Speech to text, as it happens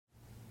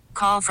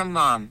Call from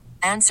mom.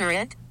 Answer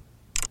it.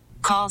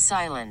 Call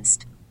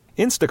silenced.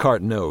 Instacart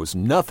knows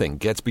nothing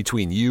gets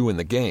between you and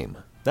the game.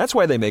 That's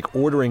why they make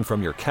ordering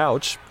from your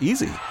couch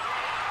easy.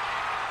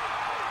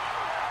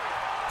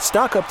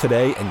 Stock up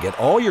today and get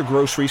all your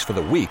groceries for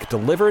the week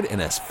delivered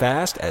in as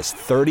fast as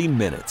 30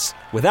 minutes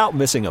without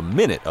missing a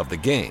minute of the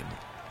game.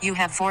 You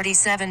have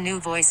 47 new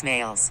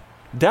voicemails.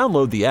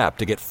 Download the app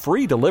to get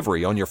free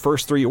delivery on your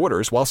first 3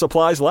 orders while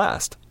supplies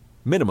last.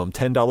 Minimum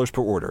 $10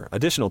 per order.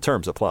 Additional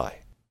terms apply.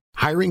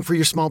 Hiring for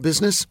your small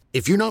business?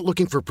 If you're not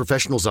looking for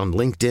professionals on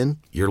LinkedIn,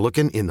 you're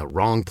looking in the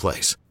wrong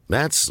place.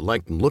 That's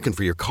like looking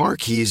for your car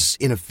keys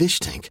in a fish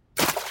tank.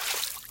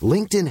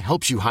 LinkedIn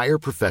helps you hire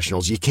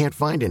professionals you can't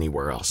find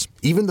anywhere else,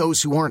 even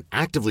those who aren't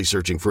actively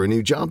searching for a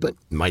new job but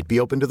might be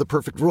open to the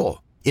perfect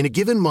role. In a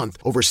given month,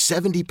 over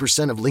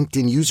 70% of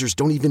LinkedIn users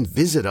don't even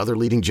visit other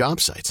leading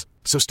job sites.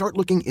 So start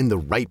looking in the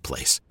right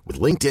place. With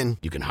LinkedIn,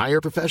 you can hire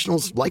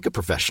professionals like a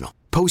professional.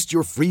 Post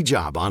your free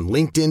job on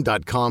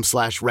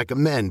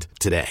linkedin.com/recommend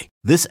today.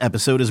 This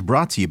episode is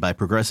brought to you by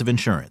Progressive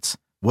Insurance.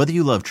 Whether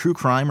you love true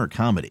crime or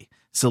comedy,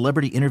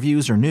 celebrity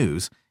interviews or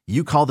news,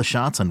 you call the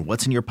shots on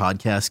what's in your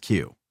podcast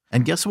queue.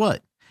 And guess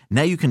what?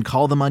 Now you can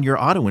call them on your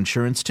auto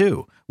insurance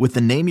too with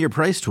the Name Your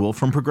Price tool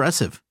from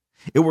Progressive.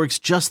 It works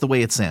just the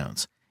way it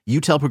sounds. You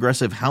tell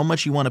Progressive how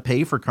much you want to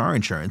pay for car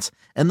insurance,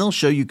 and they'll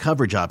show you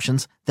coverage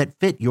options that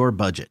fit your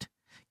budget.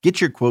 Get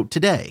your quote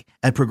today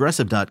at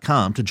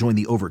Progressive.com to join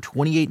the over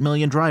 28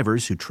 million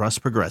drivers who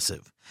trust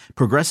Progressive.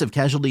 Progressive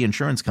Casualty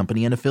Insurance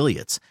Company and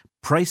Affiliates.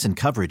 Price and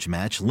coverage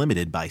match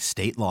limited by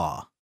state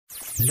law.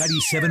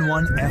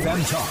 97.1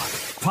 FM Talk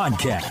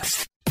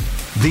Podcast.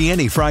 The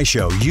Annie Fry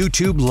Show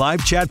YouTube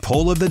live chat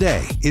poll of the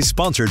day is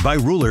sponsored by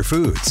Ruler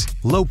Foods.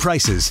 Low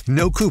prices,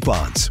 no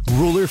coupons.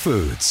 Ruler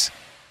Foods.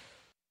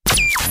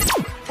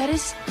 That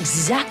is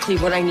exactly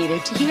what I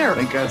needed to hear.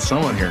 Thank God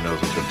someone here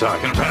knows what they're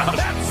talking about.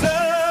 That's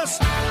us.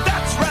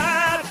 That's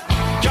right.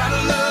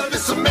 Gotta love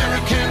this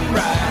American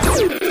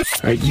ride.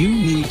 All right, you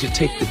need to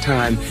take the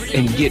time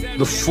and get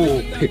the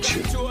full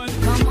picture.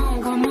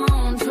 Come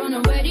on, turn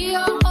the radio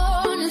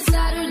on. It's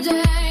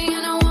Saturday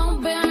and I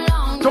won't be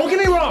long. Don't get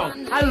me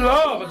wrong. I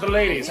love the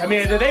ladies. I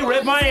mean, they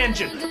rev my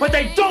engine, but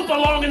they don't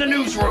belong in the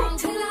newsroom.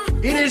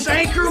 It is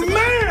Anchor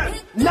Man,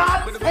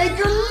 not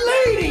Anchor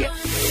Lady.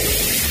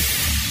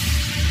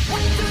 What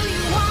do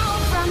you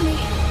want from me?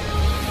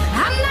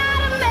 I'm not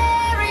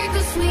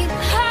America's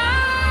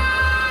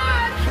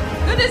sweetheart.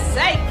 Goodness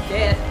sake,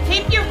 kid.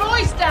 Keep your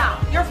voice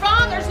down. Your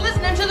father's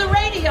listening to the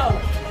radio.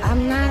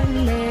 I'm not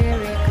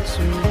America's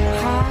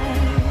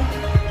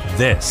sweetheart.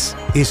 This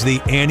is the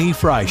Annie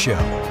Fry Show.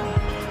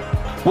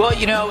 Well,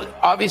 you know,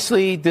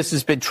 obviously this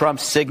has been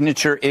Trump's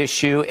signature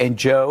issue, and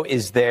Joe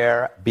is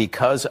there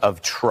because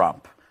of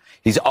Trump.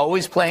 He's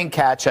always playing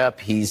catch up.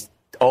 He's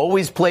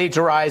always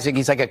plagiarizing.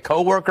 He's like a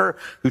coworker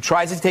who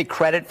tries to take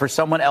credit for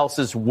someone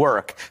else's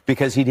work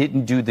because he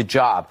didn't do the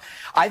job.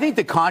 I think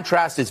the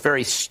contrast is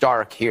very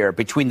stark here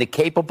between the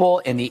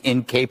capable and the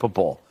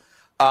incapable.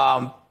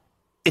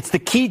 It's the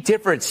key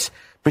difference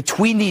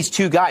between these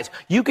two guys.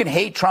 You can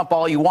hate Trump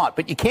all you want,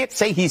 but you can't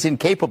say he's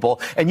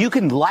incapable, and you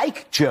can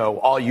like Joe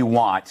all you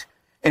want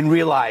and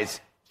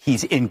realize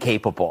he's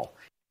incapable.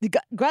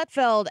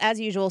 Gutfeld, as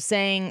usual,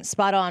 saying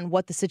spot on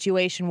what the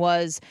situation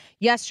was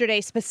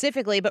yesterday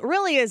specifically, but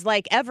really is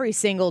like every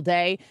single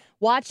day,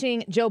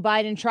 watching Joe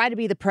Biden try to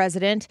be the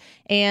president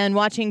and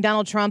watching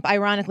Donald Trump,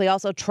 ironically,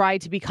 also try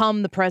to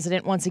become the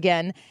president once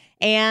again.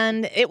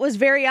 And it was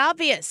very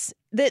obvious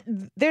that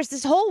there's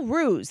this whole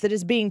ruse that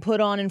is being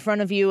put on in front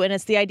of you, and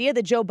it's the idea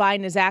that Joe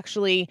Biden is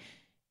actually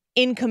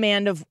in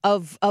command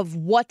of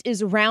what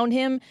is around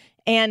him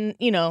and,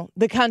 you know,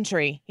 the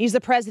country. He's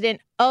the president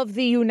of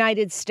the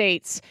United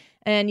States.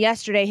 And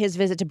yesterday, his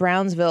visit to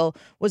Brownsville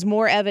was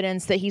more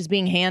evidence that he's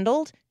being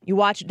handled. You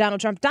watch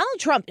Donald Trump. Donald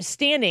Trump is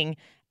standing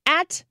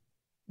at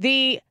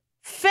the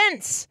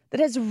fence that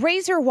has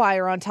razor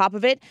wire on top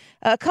of it,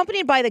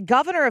 accompanied by the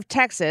governor of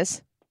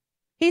Texas.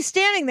 He's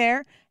standing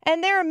there,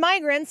 and there are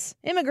immigrants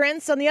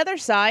on the other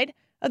side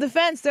of the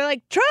fence. They're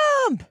like,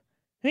 Trump!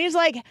 And he's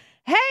like,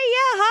 hey,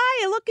 yeah,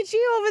 hi, look at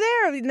you over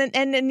there.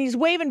 And he's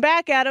waving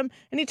back at him,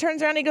 and he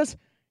turns around and he goes,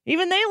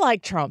 even they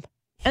like Trump.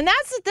 And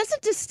that's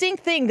a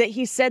distinct thing that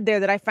he said there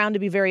that I found to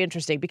be very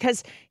interesting,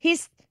 because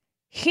he's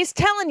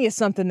telling you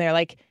something there.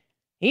 Like,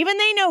 even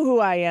they know who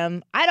I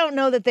am. I don't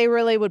know that they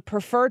really would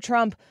prefer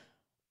Trump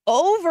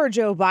over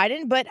Joe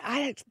Biden, but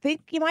I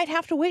think you might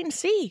have to wait and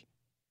see.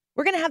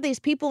 We're going to have these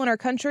people in our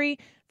country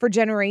for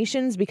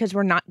generations because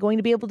we're not going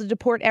to be able to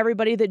deport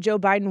everybody that Joe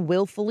Biden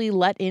willfully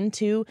let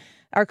into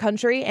our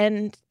country.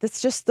 And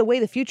that's just the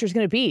way the future is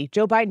going to be.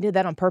 Joe Biden did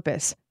that on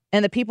purpose.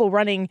 And the people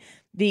running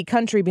the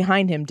country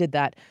behind him did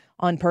that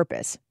on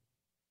purpose.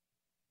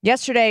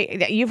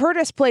 Yesterday, you've heard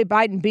us play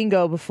Biden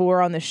bingo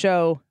before on the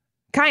show.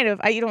 Kind of.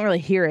 You don't really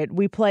hear it.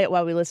 We play it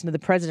while we listen to the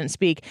president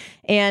speak.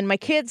 And my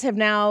kids have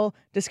now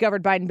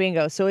discovered Biden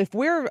bingo. So if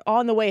we're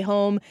on the way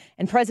home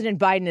and President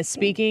Biden is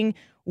speaking,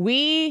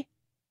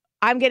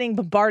 I'm getting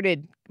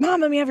bombarded.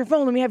 Mom, let me have your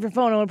phone. Let me have your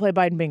phone. I want to play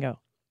Biden bingo.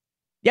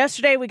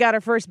 Yesterday, we got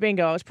our first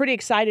bingo. I was pretty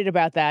excited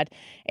about that.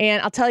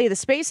 And I'll tell you, the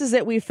spaces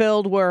that we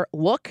filled were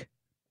look,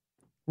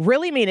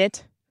 really mean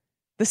it,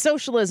 the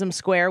socialism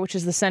square, which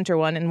is the center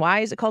one. And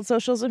why is it called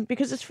socialism?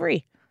 Because it's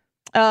free.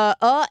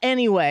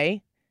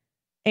 Anyway,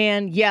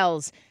 and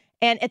yells.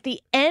 And at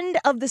the end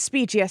of the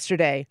speech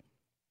yesterday,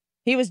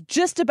 he was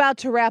just about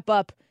to wrap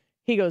up.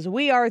 He goes,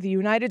 "We are the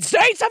United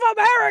States of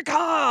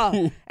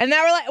America." And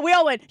now we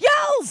all went,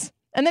 yells.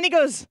 And then he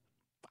goes,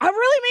 "I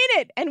really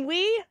mean it." And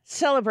we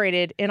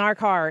celebrated in our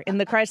car in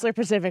the Chrysler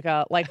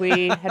Pacifica like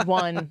we had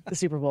won the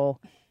Super Bowl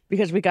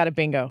because we got a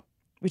bingo.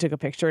 We took a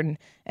picture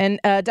and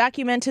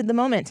documented the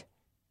moment.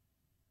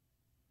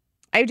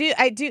 I do.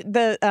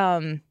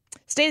 The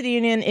State of the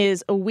Union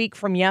is a week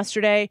from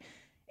yesterday,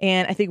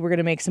 and I think we're going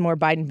to make some more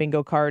Biden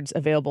bingo cards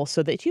available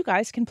so that you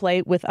guys can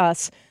play with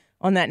us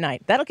on that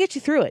night. That'll get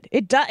you through it.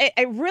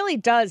 It really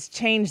does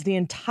change the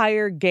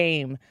entire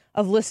game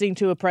of listening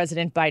to a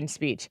President Biden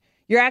speech.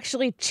 You're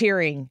actually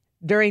cheering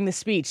during the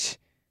speech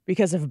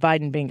because of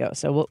Biden bingo.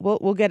 So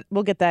we'll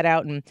get that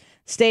out and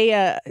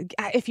stay.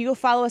 If you go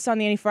follow us on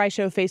the Annie Frey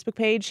Show Facebook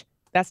page,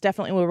 that's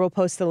definitely where we'll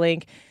post the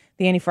link.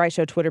 The Annie Frey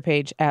Show Twitter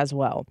page as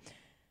well.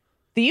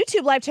 The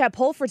YouTube live chat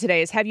poll for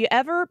today is: have you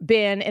ever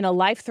been in a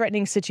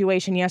life-threatening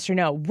situation? Yes or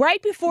no?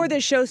 Right before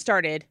this show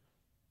started,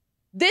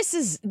 this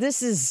is.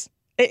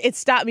 It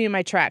stopped me in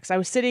my tracks. I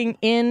was sitting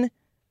in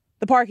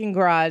the parking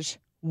garage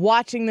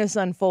watching this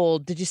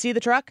unfold. Did you see the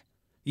truck?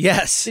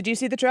 Yes. Did you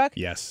see the truck?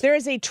 Yes. There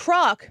is a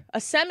truck, a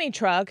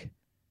semi-truck,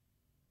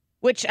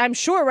 which I'm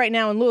sure right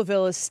now in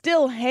Louisville is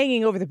still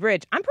hanging over the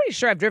bridge. I'm pretty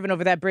sure I've driven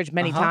over that bridge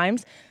many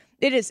times.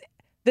 It is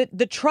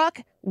the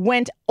truck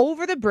went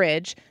over the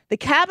bridge. The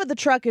cab of the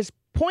truck is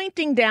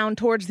pointing down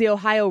towards the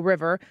Ohio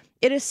River.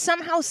 It is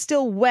somehow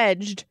still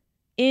wedged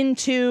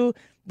into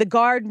the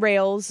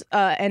guardrails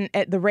and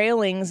at the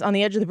railings on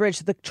the edge of the bridge.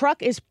 So the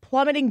truck is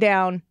plummeting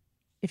down.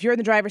 If you're in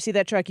the driver's seat of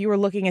that truck, you were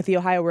looking at the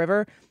Ohio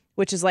River,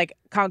 which is like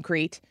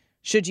concrete,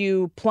 should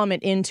you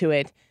plummet into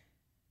it.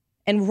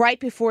 And right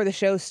before the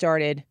show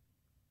started,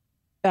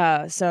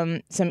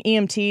 some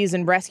EMTs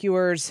and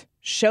rescuers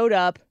showed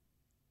up,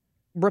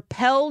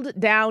 rappelled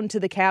down to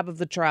the cab of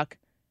the truck,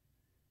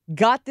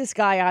 got this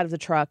guy out of the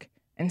truck,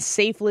 and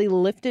safely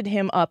lifted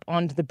him up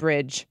onto the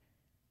bridge.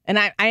 And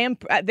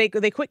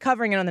they quit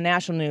covering it on the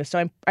national news,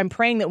 so I'm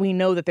praying that we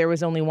know that there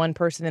was only one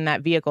person in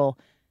that vehicle,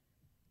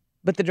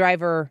 but the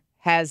driver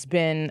has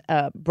been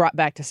brought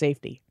back to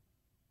safety.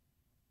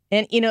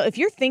 And, if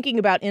you're thinking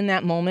about in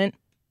that moment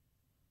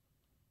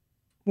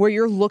where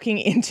you're looking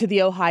into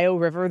the Ohio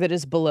River that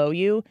is below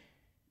you,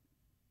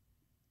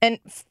 and,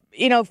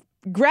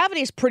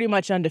 gravity is pretty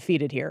much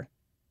undefeated here.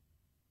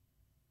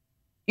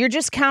 You're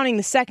just counting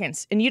the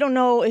seconds, and you don't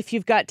know if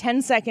you've got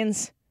 10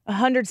 seconds,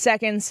 100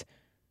 seconds,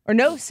 or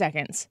no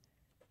seconds.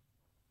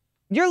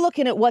 You're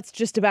looking at what's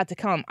just about to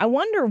come. I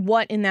wonder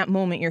what in that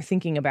moment you're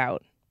thinking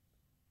about.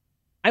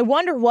 I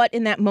wonder what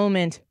in that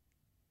moment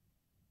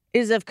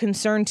is of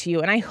concern to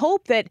you. And I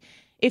hope that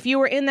if you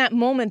were in that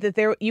moment,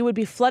 that you would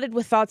be flooded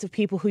with thoughts of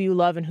people who you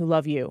love and who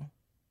love you.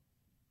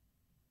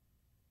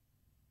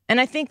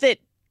 And I think that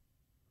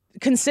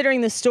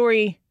considering this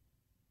story,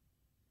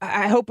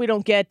 I hope we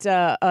don't get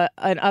an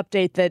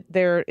update that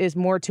there is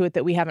more to it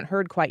that we haven't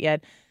heard quite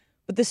yet.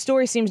 But the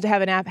story seems to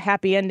have a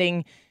happy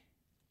ending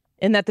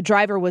in that the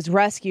driver was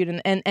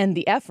rescued and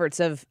the efforts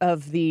of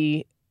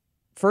the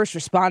first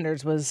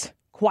responders was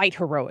quite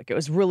heroic. It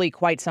was really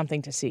quite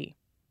something to see.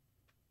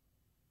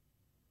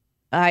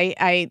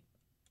 I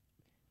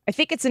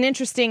think it's an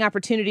interesting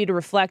opportunity to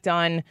reflect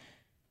on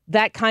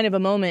that kind of a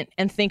moment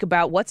and think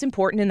about what's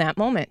important in that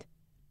moment.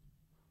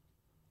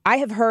 I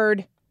have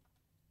heard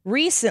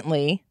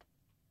recently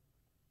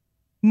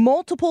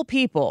multiple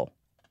people,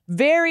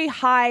 very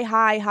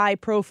high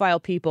profile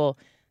people,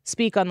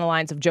 speak on the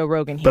lines of Joe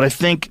Rogan here. But I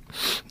think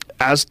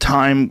as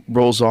time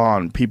rolls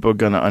on, people are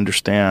going to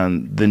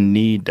understand the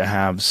need to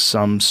have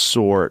some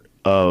sort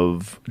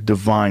of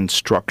divine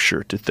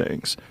structure to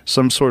things,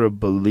 some sort of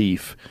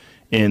belief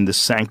in the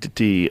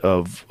sanctity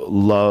of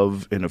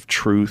love and of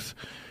truth.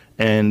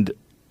 And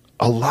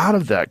a lot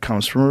of that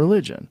comes from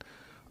religion.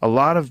 A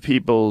lot of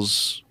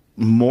people's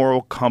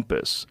moral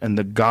compass and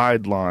the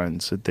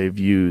guidelines that they've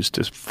used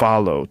to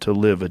follow to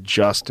live a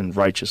just and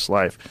righteous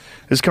life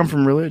has come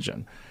from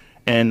religion.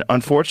 And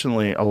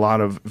unfortunately, a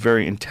lot of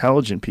very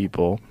intelligent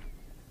people,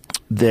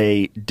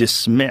 they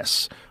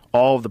dismiss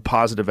all of the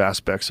positive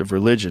aspects of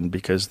religion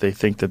because they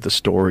think that the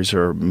stories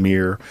are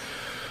mere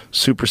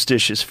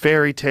superstitious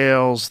fairy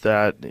tales,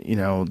 that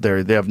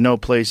they have no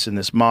place in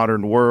this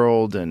modern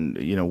world, and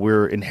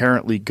we're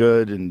inherently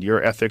good and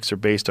your ethics are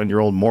based on your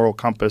old moral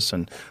compass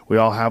and we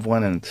all have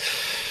one. And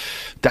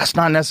that's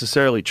not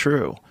necessarily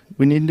true.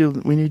 We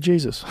need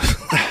Jesus.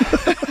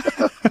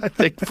 I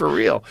think for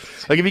real.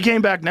 Like if he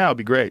came back now, it'd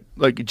be great.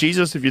 Like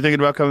Jesus, if you're thinking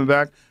about coming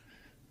back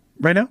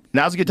right now,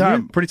 now's a good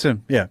time. Yeah, pretty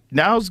soon. Yeah.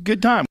 Now's a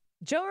good time.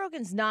 Joe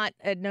Rogan's not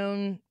a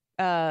known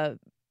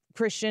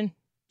Christian.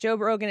 Joe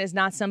Rogan is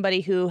not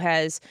somebody who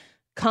has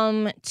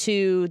come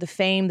to the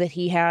fame that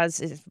he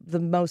has. It's the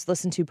most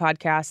listened to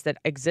podcast that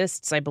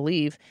exists, I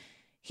believe.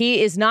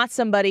 He is not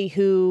somebody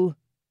who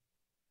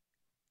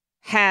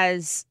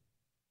has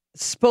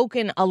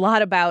spoken a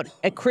lot about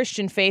a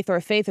Christian faith or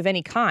a faith of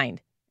any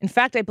kind. In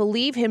fact, I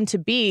believe him to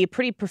be a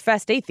pretty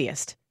professed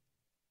atheist.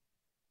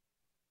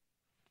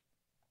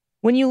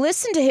 When you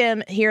listen to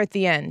him here at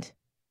the end,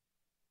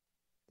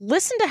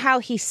 listen to how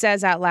he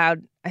says out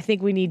loud, I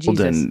think we need Jesus.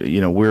 Well,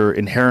 then, we're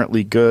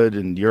inherently good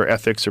and your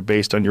ethics are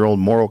based on your own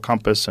moral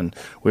compass and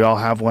we all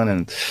have one.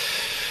 And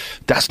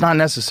that's not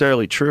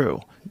necessarily true.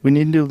 We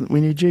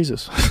need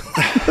Jesus.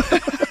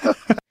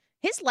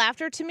 His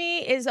laughter to me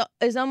is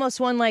almost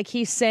one like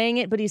he's saying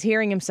it, but he's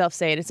hearing himself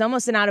say it. It's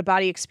almost an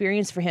out-of-body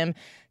experience for him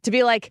to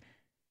be like,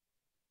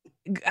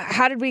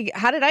 how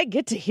did I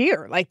get to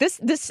here? Like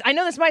this, I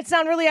know this might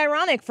sound really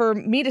ironic for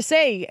me to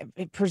say,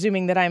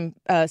 presuming that I'm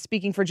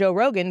speaking for Joe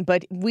Rogan,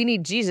 but we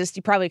need Jesus.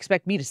 You probably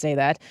expect me to say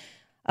that.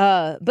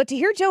 But to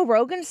hear Joe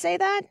Rogan say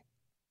that,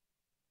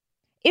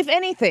 if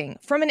anything,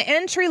 from an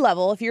entry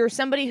level, if you're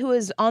somebody who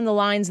is on the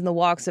lines and the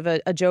walks of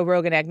a Joe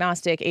Rogan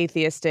agnostic,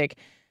 atheistic,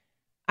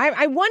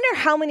 I wonder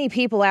how many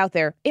people out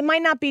there, it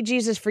might not be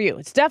Jesus for you.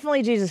 It's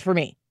definitely Jesus for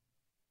me.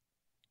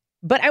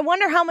 But I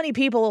wonder how many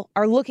people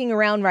are looking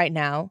around right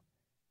now.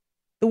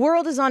 The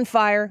world is on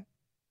fire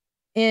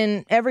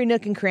in every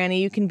nook and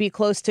cranny. You can be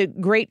close to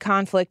great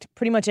conflict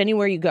pretty much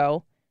anywhere you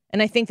go.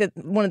 And I think that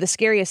one of the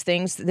scariest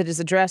things that is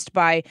addressed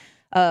by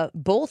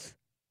both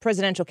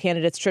presidential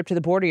candidates' trip to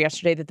the border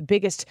yesterday, that the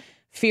biggest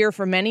fear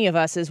for many of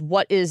us is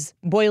what is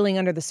boiling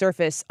under the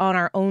surface on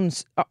our own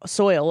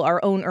soil, our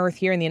own earth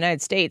here in the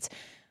United States.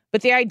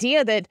 But the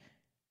idea that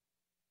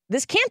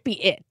this can't be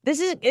it.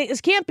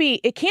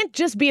 It can't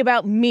just be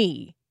about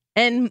me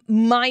and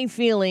my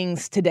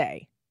feelings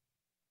today.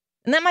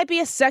 And that might be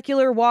a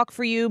secular walk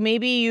for you.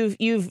 Maybe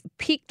you've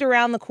peeked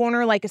around the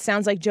corner like it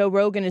sounds like Joe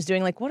Rogan is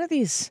doing. Like, what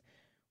is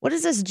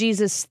this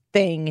Jesus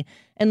thing?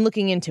 And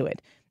looking into it.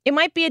 It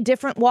might be a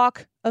different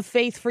walk of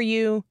faith for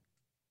you.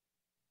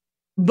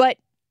 But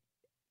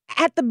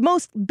at the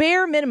most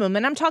bare minimum,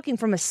 and I'm talking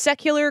from a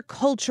secular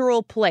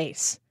cultural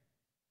place,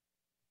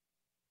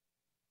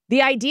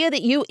 the idea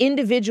that you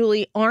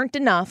individually aren't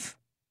enough,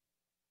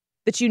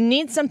 that you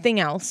need something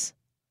else,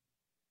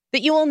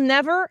 that you will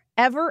never,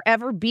 ever,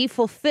 ever be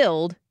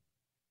fulfilled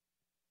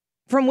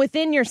from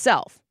within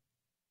yourself.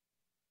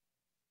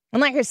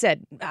 And like I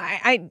said,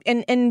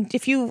 and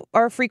if you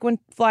are a frequent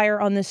flyer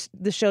on this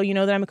show, you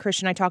know that I'm a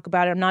Christian. I talk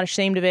about it. I'm not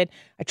ashamed of it.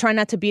 I try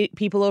not to beat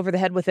people over the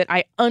head with it.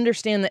 I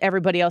understand that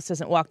everybody else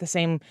doesn't walk the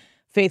same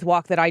faith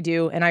walk that I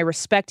do, and I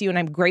respect you, and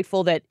I'm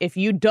grateful that if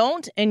you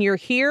don't and you're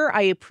here,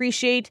 I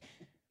appreciate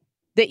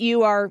that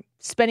you are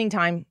spending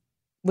time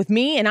with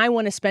me, and I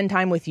want to spend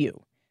time with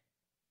you.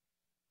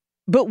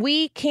 But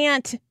we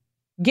can't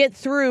get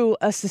through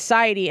a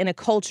society and a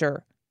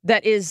culture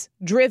that is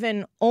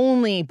driven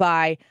only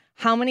by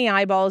how many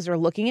eyeballs are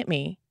looking at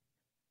me,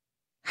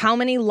 how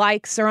many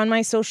likes are on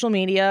my social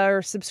media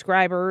or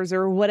subscribers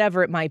or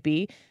whatever it might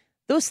be.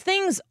 Those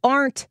things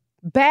aren't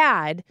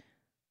bad,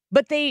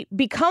 but they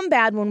become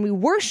bad when we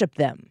worship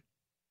them.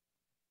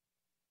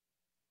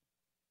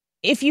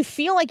 If you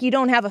feel like you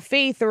don't have a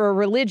faith or a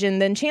religion,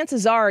 then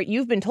chances are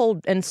you've been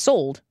told and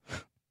sold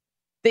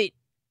that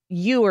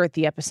you are at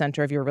the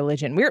epicenter of your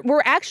religion.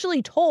 We're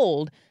actually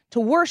told to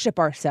worship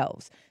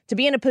ourselves, to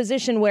be in a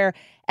position where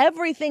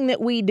everything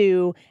that we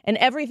do and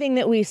everything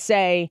that we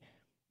say,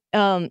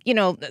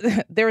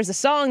 there was a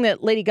song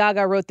that Lady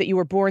Gaga wrote that you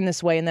were born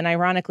this way. And then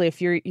ironically, a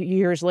few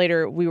years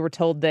later, we were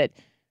told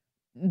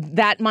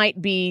that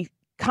might be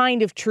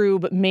kind of true,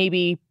 but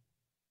maybe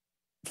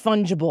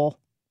fungible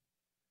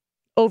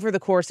over the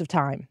course of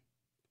time.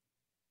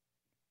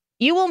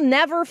 You will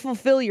never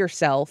fulfill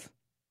yourself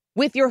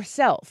with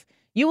yourself.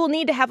 You will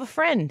need to have a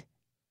friend.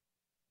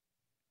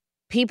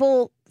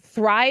 People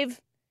thrive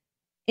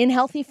in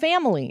healthy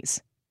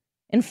families,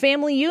 in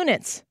family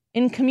units,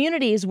 in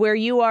communities where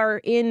you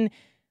are in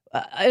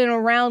and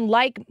around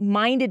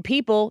like-minded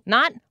people,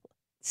 not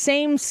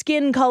same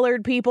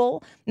skin-colored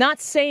people, not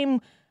same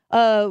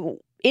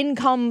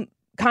income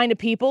kind of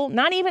people,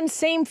 not even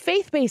same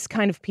faith-based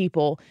kind of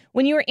people.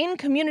 When you're in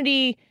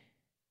community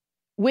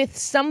with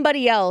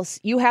somebody else,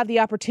 you have the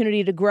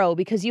opportunity to grow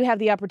because you have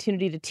the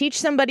opportunity to teach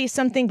somebody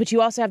something, but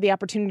you also have the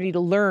opportunity to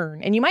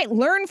learn. And you might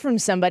learn from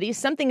somebody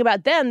something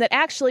about them that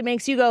actually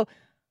makes you go,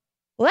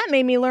 well, that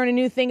made me learn a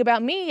new thing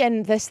about me.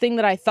 And this thing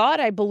that I thought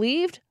I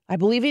believe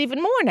it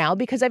even more now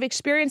because I've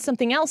experienced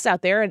something else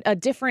out there,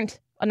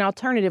 an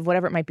alternative,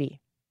 whatever it might be.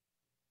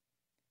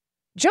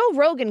 Joe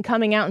Rogan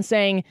coming out and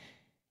saying,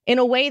 in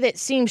a way that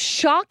seems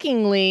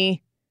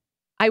shockingly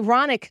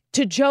ironic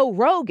to Joe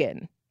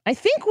Rogan, I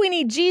think we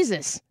need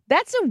Jesus.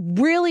 That's a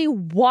really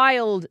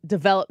wild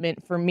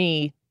development for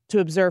me to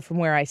observe from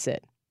where I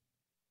sit.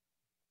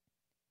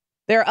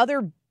 There are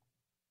other,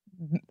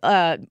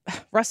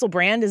 Russell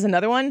Brand is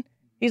another one.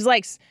 He's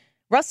like,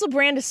 Russell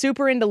Brand is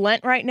super into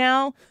Lent right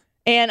now.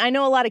 And I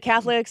know a lot of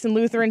Catholics and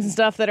Lutherans and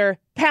stuff that are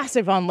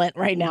passive on Lent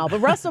right now. But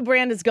Russell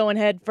Brand is going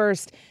head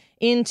first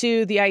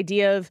into the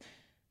idea of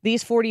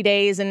these 40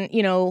 days. And,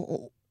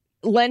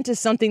 Lent is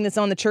something that's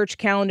on the church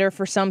calendar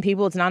for some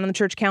people. It's not on the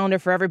church calendar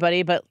for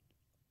everybody. But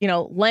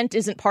Lent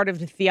isn't part of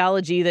the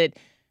theology that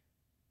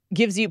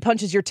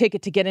punches your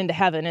ticket to get into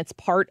heaven. It's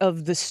part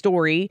of the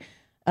story.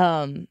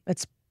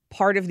 It's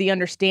part of the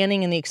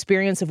understanding and the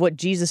experience of what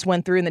Jesus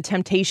went through and the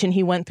temptation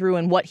he went through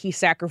and what he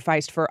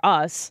sacrificed for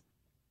us.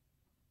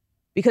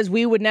 Because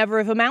we would never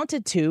have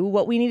amounted to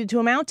what we needed to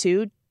amount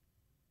to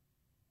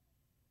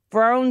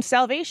for our own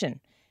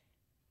salvation.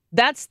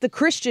 That's the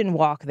Christian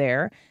walk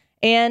there.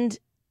 And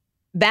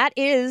that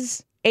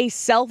is a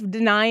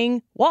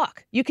self-denying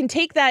walk. You can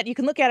take that, you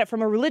can look at it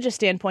from a religious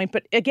standpoint,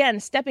 but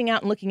again, stepping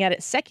out and looking at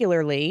it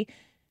secularly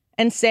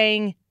and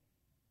saying,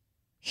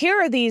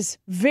 here are these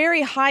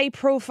very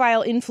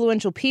high-profile,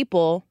 influential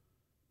people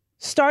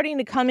starting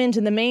to come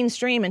into the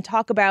mainstream and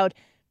talk about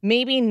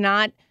maybe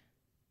not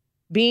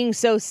being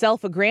so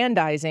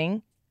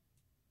self-aggrandizing,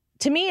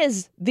 to me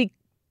is the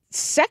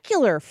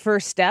secular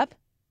first step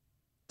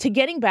to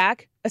getting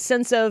back a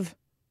sense of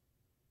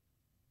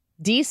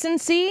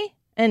decency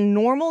and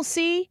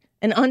normalcy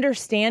and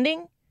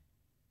understanding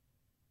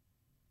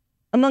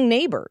among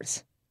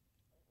neighbors.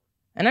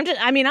 And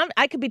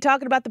I could be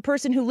talking about the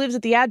person who lives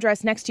at the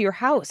address next to your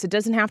house. It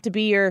doesn't have to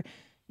be it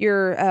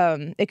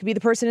could be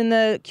the person in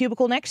the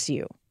cubicle next to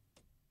you.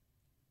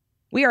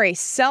 We are a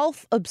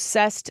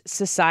self-obsessed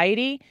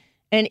society,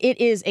 and it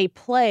is a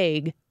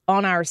plague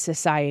on our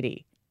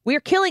society. We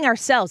are killing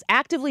ourselves,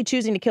 actively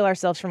choosing to kill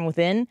ourselves from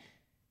within,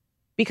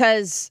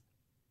 because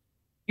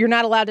you're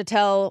not allowed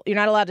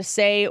to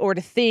say or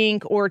to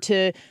think or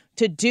to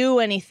do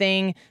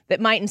anything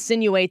that might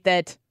insinuate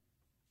that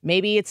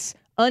maybe it's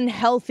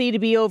unhealthy to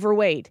be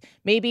overweight.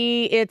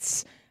 Maybe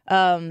it's,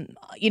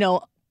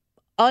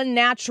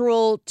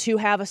 unnatural to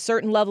have a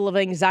certain level of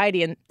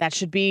anxiety, and that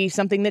should be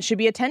something that should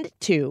be attended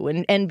to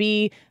and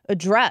be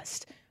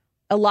addressed.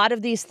 A lot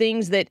of these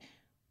things that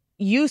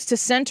used to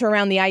center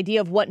around the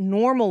idea of what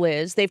normal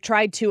is, they've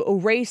tried to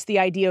erase the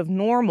idea of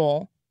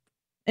normal.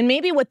 And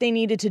maybe what they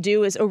needed to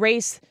do is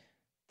erase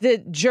the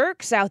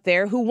jerks out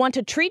there who want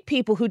to treat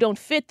people who don't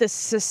fit the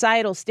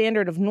societal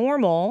standard of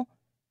normal,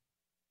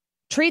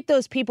 treat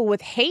those people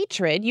with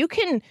hatred. You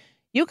can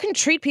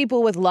treat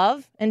people with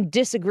love and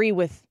disagree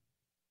with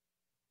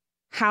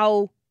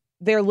how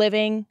they're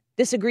living,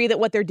 disagree that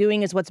what they're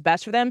doing is what's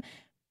best for them.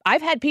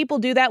 I've had people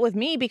do that with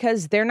me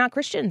because they're not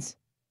Christians,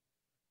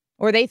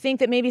 or they think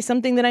that maybe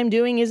something that I'm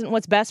doing isn't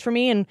what's best for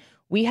me, and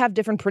we have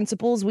different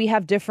principles, we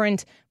have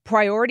different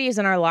priorities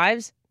in our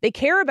lives. They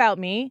care about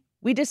me.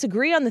 We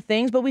disagree on the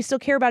things, but we still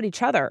care about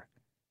each other.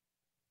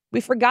 We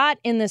forgot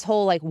in this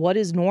whole, what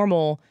is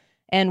normal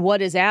and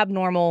what is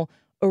abnormal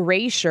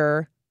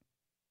erasure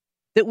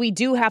that we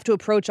do have to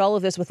approach all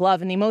of this with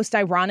love. And the most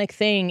ironic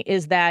thing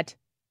is that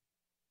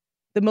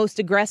the most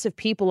aggressive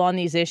people on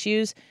these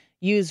issues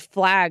use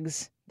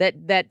flags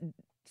that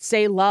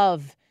say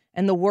love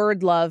and the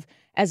word love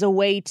as a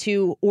way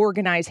to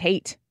organize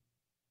hate.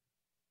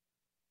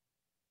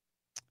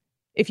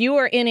 If you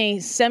are in a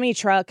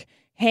semi-truck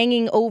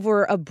hanging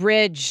over a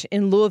bridge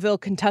in Louisville,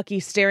 Kentucky,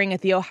 staring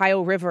at the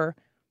Ohio River,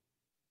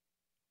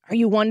 are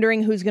you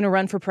wondering who's going to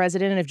run for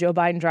president if Joe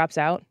Biden drops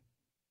out?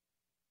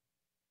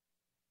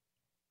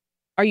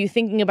 Are you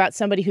thinking about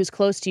somebody who's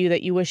close to you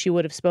that you wish you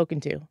would have spoken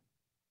to?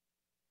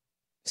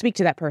 Speak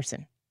to that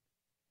person.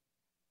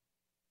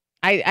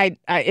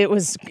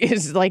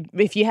 It's like,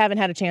 if you haven't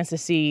had a chance to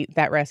see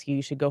that rescue,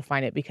 you should go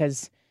find it,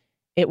 because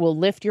it will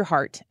lift your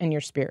heart and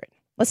your spirit.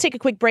 Let's take a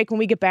quick break. When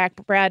we get back,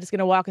 Brad is going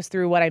to walk us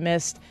through what I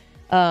missed.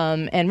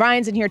 And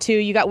Ryan's in here too.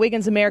 You got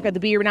Wiggins America,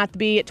 the Bee or Not the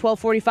Bee at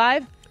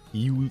 12:45.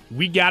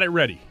 We got it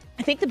ready.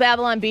 I think the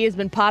Babylon Bee has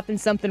been popping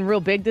something real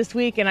big this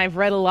week, and I've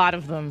read a lot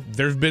of them.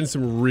 There's been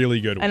some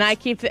really good ones. And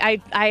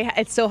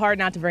it's so hard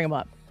not to bring them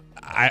up.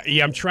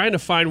 I'm trying to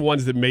find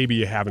ones that maybe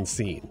you haven't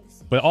seen,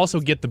 but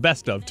also get the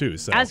best of too.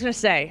 So I was going to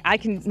say,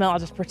 I'll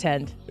just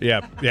pretend.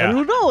 Yeah. I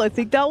don't know. I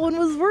think that one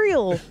was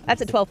real.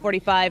 That's at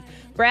 12:45.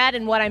 Brad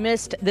and what I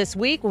missed this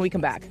week when we come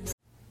back.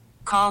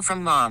 Call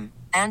from mom.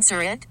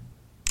 Answer it.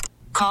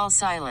 Call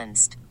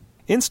silenced.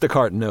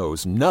 Instacart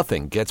knows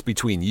nothing gets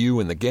between you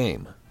and the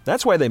game.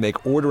 That's why they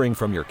make ordering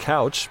from your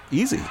couch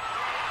easy.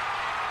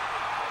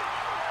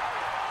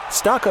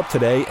 Stock up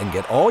today and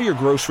get all your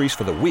groceries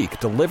for the week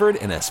delivered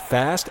in as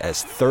fast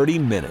as 30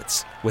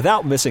 minutes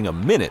without missing a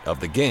minute of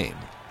the game.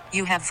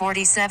 You have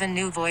 47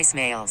 new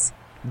voicemails.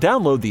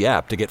 Download the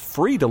app to get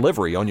free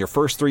delivery on your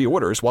first 3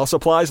 orders while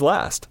supplies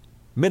last.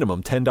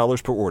 Minimum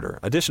 $10 per order.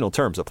 Additional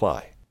terms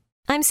apply.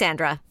 I'm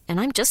Sandra, and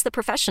I'm just the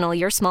professional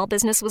your small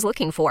business was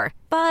looking for.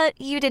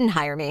 But you didn't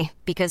hire me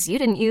because you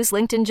didn't use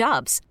LinkedIn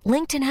Jobs.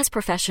 LinkedIn has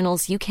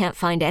professionals you can't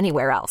find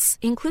anywhere else,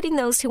 including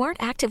those who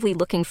aren't actively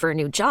looking for a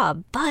new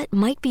job, but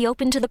might be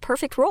open to the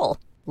perfect role,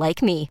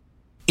 like me.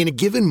 In a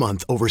given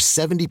month, over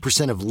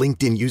 70% of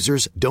LinkedIn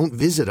users don't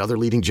visit other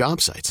leading job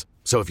sites.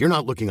 So if you're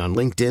not looking on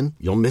LinkedIn,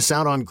 you'll miss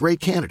out on great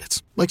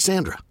candidates like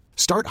Sandra.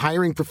 Start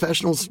hiring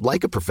professionals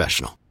like a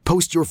professional.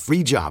 Post your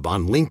free job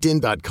on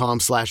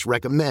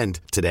linkedin.com/recommend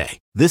today.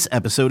 This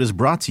episode is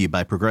brought to you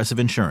by Progressive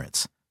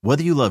Insurance.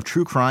 Whether you love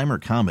true crime or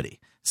comedy,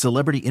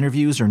 celebrity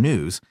interviews or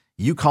news,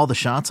 you call the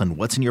shots on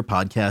what's in your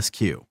podcast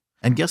queue.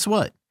 And guess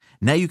what?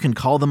 Now you can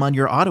call them on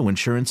your auto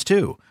insurance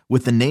too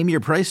with the Name Your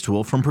Price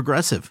tool from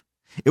Progressive.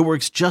 It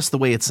works just the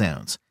way it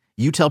sounds.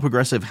 You tell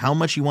Progressive how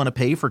much you want to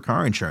pay for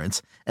car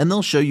insurance, and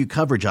they'll show you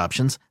coverage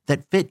options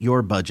that fit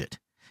your budget.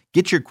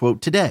 Get your quote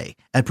today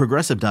at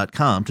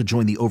Progressive.com to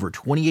join the over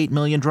 28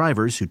 million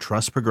drivers who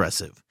trust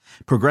Progressive.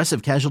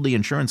 Progressive Casualty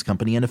Insurance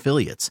Company and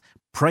Affiliates.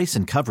 Price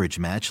and coverage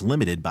match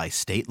limited by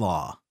state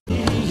law.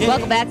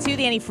 Welcome back to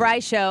the Annie Fry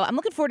Show. I'm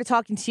looking forward to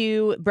talking to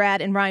you,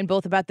 Brad and Ryan,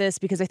 both about this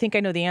because I think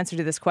I know the answer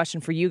to this question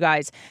for you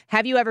guys.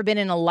 Have you ever been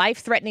in a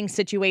life-threatening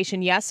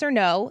situation, yes or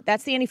no?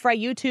 That's the Annie Fry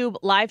YouTube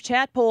live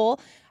chat poll.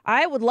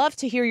 I would love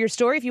to hear your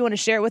story if you want to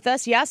share it with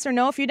us, yes or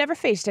no, if you never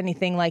faced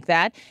anything like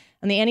that.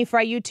 On the Annie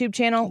Fry YouTube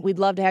channel, we'd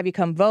love to have you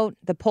come vote.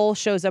 The poll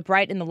shows up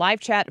right in the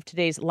live chat of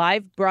today's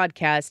live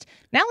broadcast.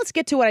 Now let's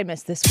get to what I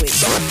missed this week.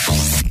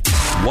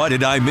 What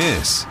did I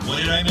miss?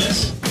 What did I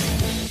miss?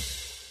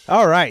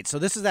 All right, so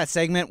this is that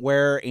segment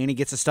where Annie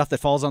gets the stuff that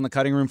falls on the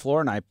cutting room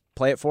floor, and I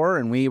play it for her,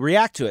 and we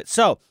react to it.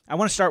 So I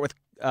want to start with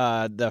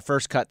the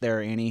first cut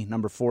there, Annie,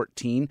 number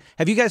 14.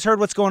 Have you guys heard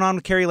what's going on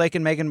with Kari Lake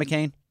and Meghan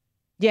McCain?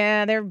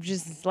 Yeah, they're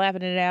just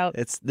slapping it out.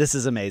 This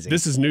is amazing.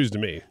 This is news to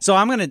me.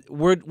 So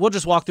we'll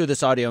just walk through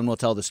this audio and we'll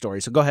tell the story.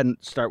 So go ahead and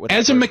start with.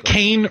 As a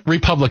McCain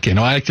Republican,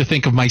 I like to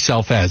think of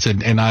myself as,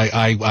 and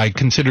I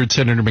considered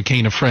Senator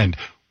McCain a friend.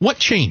 What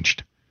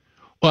changed?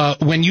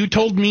 When you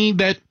told me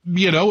that,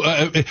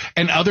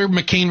 and other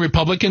McCain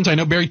Republicans, I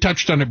know Barry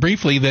touched on it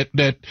briefly,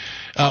 that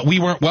we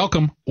weren't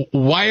welcome.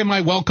 Why am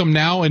I welcome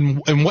now,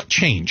 and what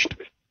changed?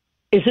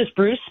 Is this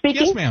Bruce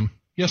speaking? Yes, ma'am.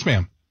 Yes,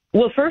 ma'am.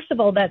 Well, first of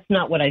all, that's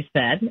not what I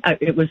said.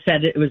 It was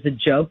a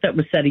joke that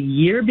was said a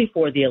year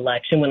before the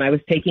election when I was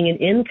taking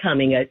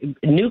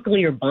a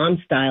nuclear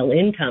bomb-style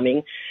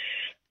incoming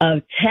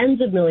of tens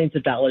of millions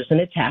of dollars in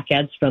attack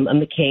ads from a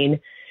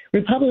McCain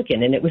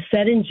Republican. And it was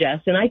said in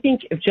jest. And I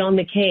think if John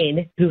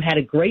McCain, who had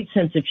a great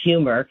sense of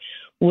humor,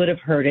 would have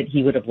heard it,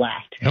 he would have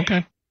laughed.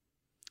 Okay.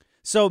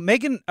 So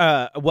Meghan,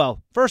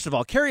 first of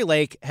all, Kari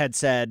Lake had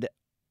said,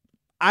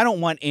 I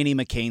don't want any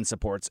McCain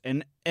supports.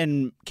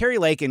 And Kari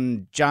Lake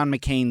and John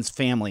McCain's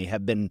family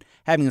have been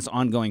having this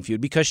ongoing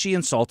feud because she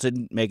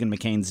insulted Meghan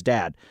McCain's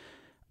dad.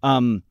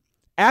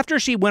 After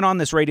she went on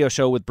this radio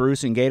show with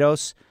Bruce and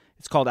Gatos,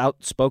 it's called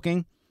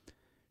Outspoken,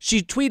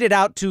 she tweeted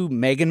out to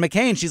Meghan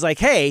McCain. She's like,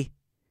 hey,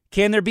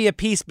 can there be a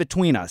peace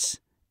between us?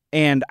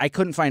 And I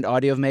couldn't find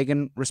audio of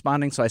Meghan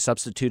responding, so I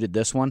substituted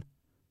this one.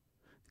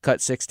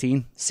 Cut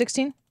 16.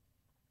 16?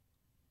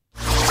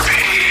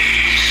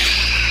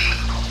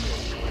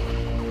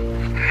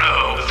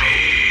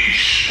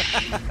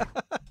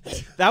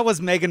 That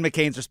was Meghan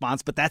McCain's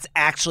response, but that's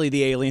actually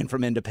the alien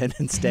from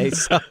Independence Day.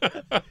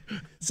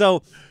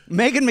 So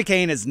Meghan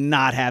McCain is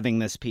not having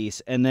this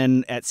piece. And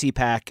then at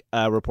CPAC,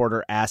 a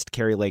reporter asked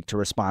Kari Lake to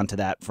respond to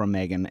that from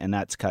Meghan, and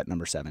that's cut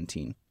number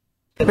 17.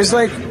 It was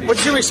like,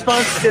 what's your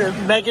response to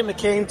Meghan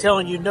McCain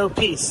telling you no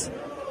peace?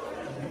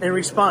 In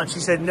response, she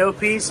said no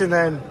peace, and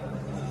then,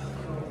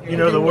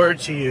 the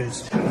word she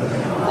used.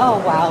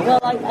 Oh, wow. Well,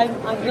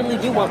 I really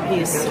do want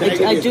peace.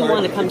 I do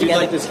want to come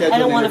together. I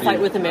don't want to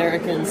fight with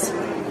Americans.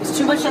 There's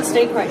too much at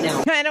stake right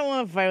now. I don't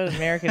want to fight with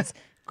Americans.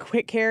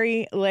 Quit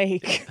Kari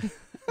Lake.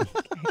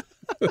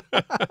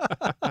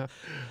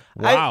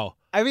 Wow.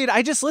 I mean,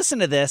 I just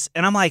listened to this,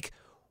 and I'm like,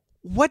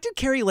 what did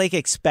Kari Lake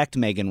expect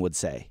Meghan would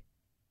say?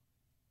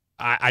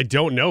 I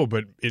don't know,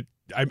 but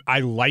I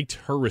liked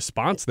her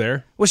response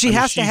there. Well, she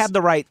has to have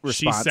the right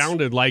response. She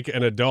sounded like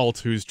an adult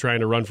who's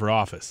trying to run for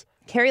office.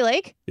 Kari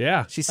Lake?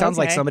 Yeah. She sounds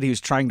like somebody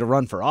who's trying to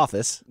run for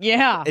office.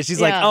 Yeah. And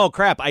she's like, oh,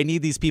 crap, I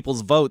need these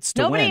people's votes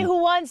to win. Nobody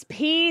who wants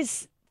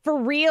peace for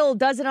real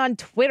does it on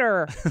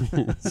Twitter.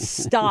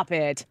 Stop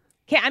it.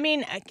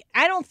 I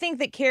don't think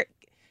that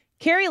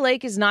Kari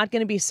Lake is not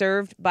going to be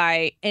served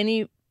by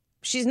any...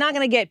 She's not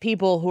going to get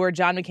people who are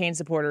John McCain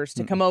supporters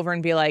to come over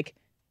and be like,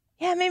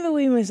 yeah, maybe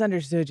we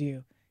misunderstood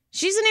you.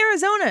 She's in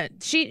Arizona.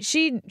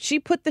 She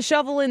put the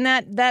shovel in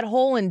that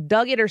hole and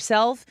dug it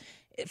herself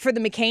for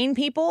the McCain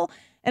people.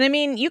 And I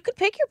mean, you could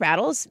pick your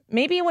battles.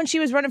 Maybe when she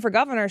was running for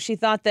governor, she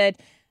thought that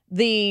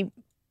the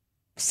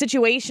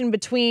situation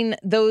between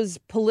those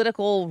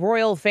political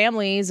royal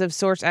families of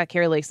sorts,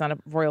 Kari Lake's not a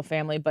royal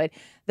family, but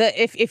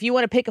if you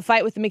want to pick a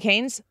fight with the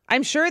McCains,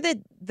 I'm sure that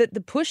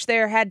the push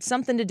there had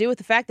something to do with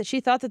the fact that she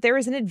thought that there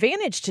was an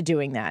advantage to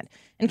doing that.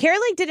 And Kari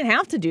Lake didn't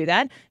have to do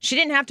that. She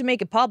didn't have to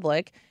make it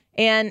public.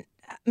 And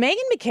Meghan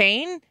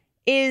McCain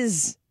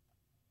is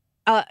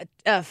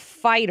a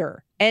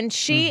fighter, and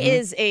she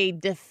is a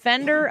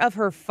defender of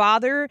her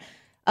father,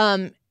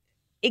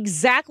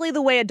 exactly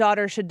the way a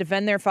daughter should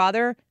defend their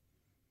father,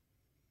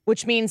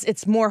 which means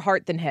it's more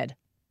heart than head.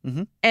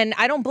 Mm-hmm. And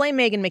I don't blame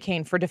Meghan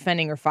McCain for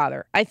defending her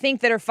father. I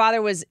think that her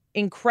father was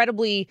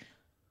incredibly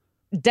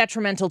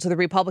detrimental to the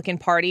Republican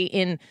Party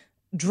in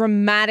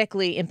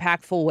dramatically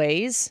impactful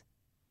ways.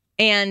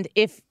 And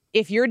if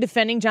you're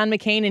defending John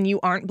McCain and you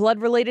aren't blood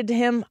related to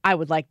him, I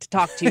would like to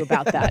talk to you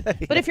about that.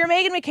 Yeah. But if you're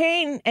Meghan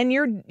McCain and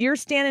you're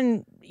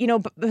standing,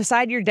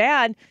 beside your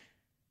dad,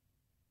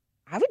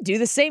 I would do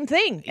the same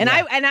thing. And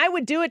I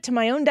would do it to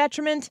my own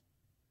detriment.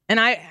 And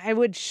I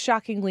would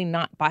shockingly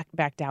not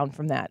back down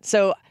from that.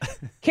 So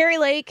Kari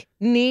Lake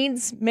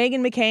needs Meghan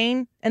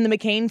McCain and the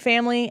McCain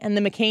family and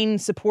the McCain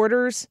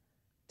supporters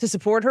to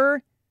support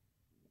her.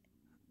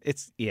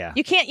 Yeah.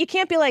 You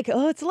can't be like,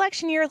 oh, it's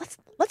election year.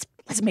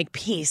 Let's make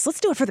peace. Let's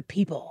do it for the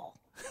people.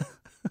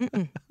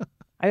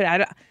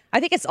 I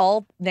think it's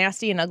all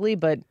nasty and ugly,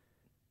 but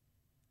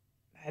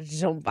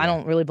I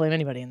don't really blame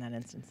anybody in that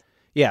instance.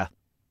 Yeah.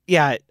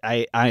 Yeah,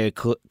 I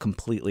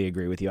completely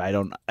agree with you.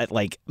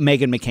 Meghan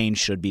McCain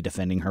should be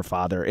defending her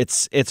father.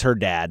 It's her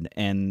dad,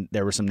 and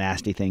there were some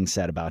nasty things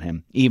said about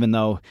him, even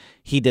though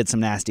he did some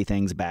nasty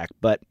things back.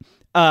 But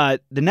the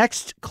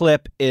next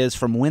clip is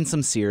from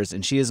Winsome Sears,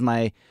 and she is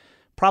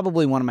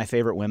probably one of my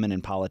favorite women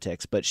in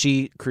politics, but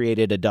she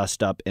created a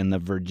dust-up in the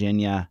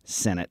Virginia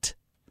Senate.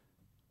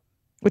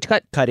 Which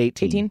cut? Cut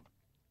 18.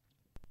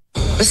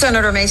 The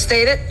senator may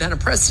state it. Madam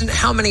President,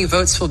 how many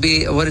votes would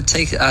it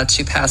take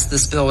to pass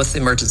this bill with the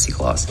emergency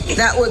clause?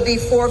 That would be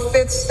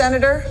 4/5,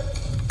 Senator.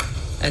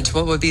 And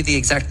what would be the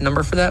exact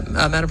number for that,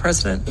 Madam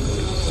President?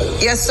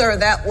 Yes, sir.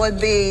 That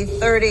would be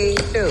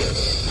 32.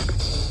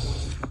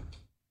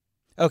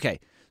 Okay,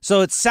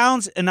 so it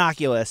sounds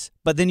innocuous,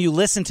 but then you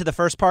listen to the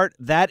first part.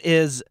 That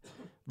is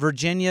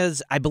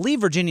I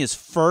believe Virginia's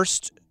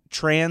first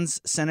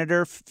trans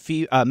senator,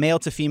 male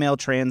to female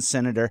trans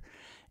senator,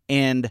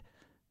 and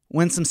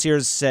Winsome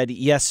Sears said,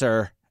 yes,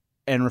 sir,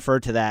 and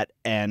referred to that,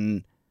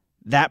 and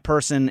that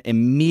person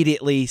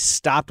immediately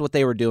stopped what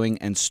they were doing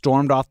and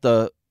stormed off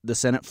the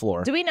Senate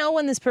floor. Do we know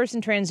when this person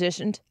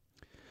transitioned?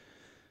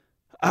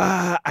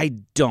 I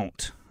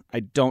don't. I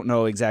don't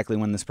know exactly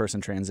when this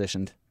person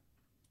transitioned.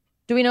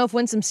 Do we know if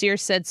Winsome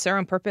Sears said sir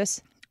on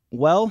purpose?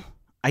 Well,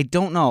 I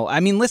don't know.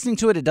 I mean, listening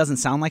to it doesn't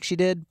sound like she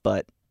did,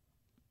 but...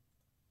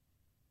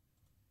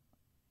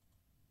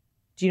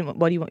 Do you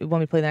want me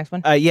to play the next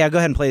one? Yeah, go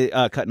ahead and play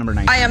cut number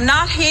 19. I am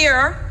not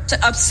here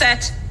to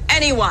upset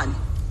anyone.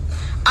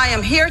 I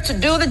am here to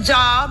do the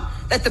job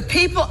that the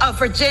people of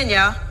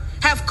Virginia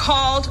have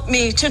called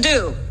me to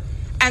do,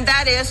 and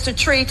that is to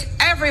treat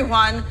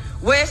everyone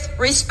with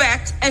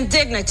respect and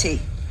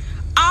dignity.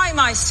 I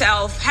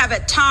myself have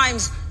at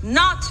times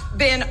not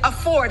been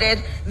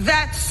afforded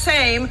that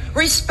same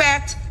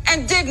respect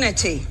and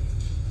dignity.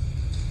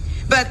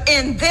 But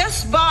in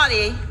this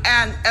body,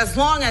 and as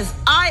long as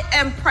I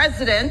am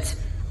president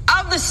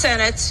of the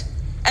Senate,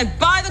 and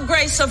by the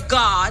grace of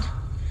God,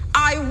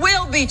 I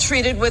will be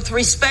treated with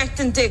respect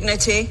and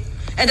dignity,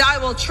 and I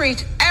will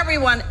treat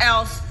everyone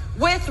else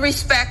with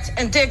respect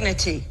and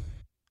dignity.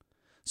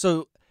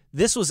 So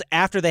this was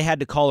after they had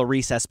to call a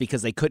recess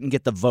because they couldn't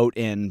get the vote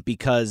in,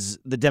 because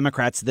the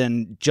Democrats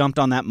then jumped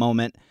on that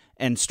moment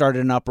and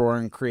started an uproar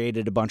and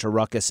created a bunch of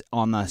ruckus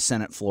on the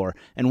Senate floor.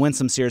 And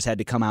Winsome Sears had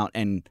to come out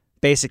and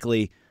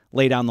basically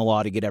lay down the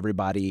law to get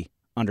everybody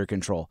under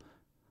control.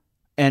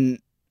 And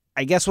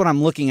I guess what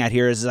I'm looking at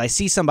here is I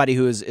see somebody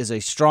who is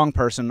a strong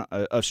person,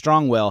 a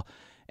strong will,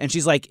 and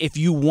she's like, if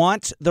you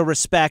want the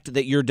respect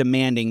that you're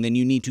demanding, then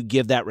you need to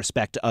give that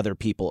respect to other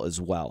people as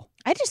well.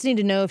 I just need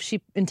to know if she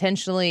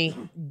intentionally...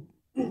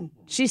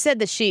 She said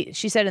that she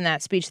said in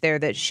that speech there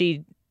that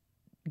she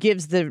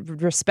gives the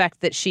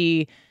respect that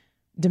she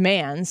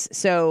demands.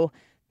 So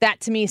that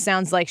to me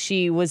sounds like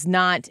she was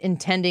not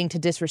intending to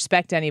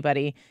disrespect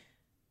anybody.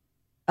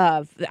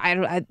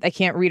 I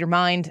can't read her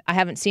mind. I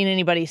haven't seen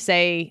anybody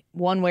say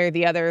one way or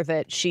the other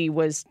that she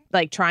was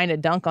like trying to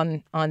dunk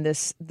on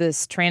this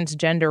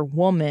transgender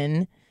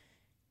woman,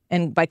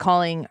 and by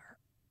calling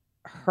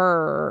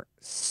her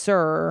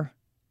sir.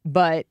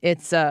 But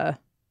it's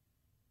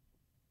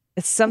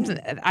something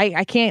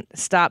I can't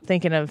stop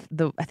thinking of.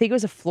 I think it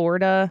was a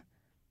Florida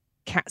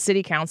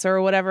city councilor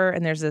or whatever,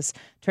 and there's this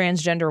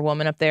transgender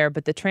woman up there,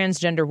 but the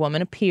transgender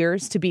woman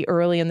appears to be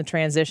early in the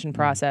transition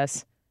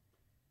process.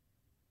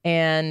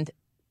 And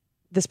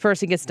this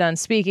person gets done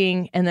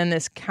speaking, and then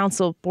this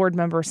council board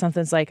member or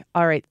something's like,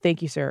 all right,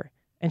 thank you, sir.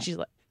 And she's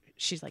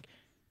like,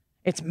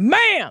 it's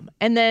ma'am.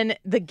 And then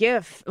the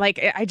gif,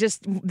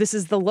 this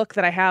is the look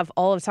that I have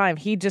all the time.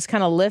 He just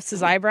kind of lifts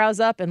his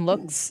eyebrows up and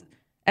looks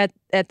at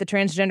the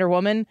transgender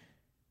woman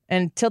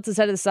and tilts his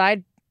head to the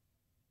side,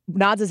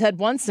 nods his head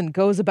once, and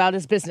goes about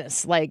his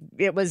business. Like,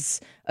 it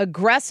was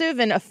aggressive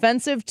and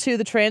offensive to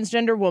the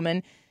transgender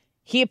woman.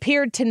 He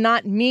appeared to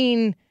not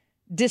mean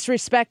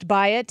disrespect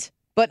by it,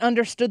 but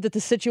understood that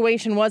the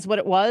situation was what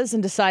it was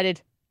and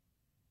decided,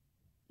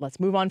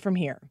 let's move on from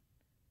here.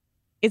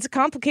 It's a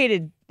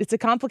complicated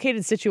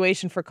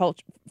situation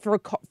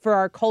for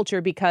our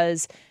culture,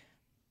 because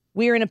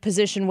we're in a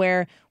position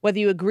where whether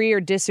you agree or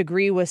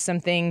disagree with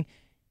something,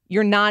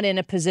 you're not in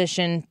a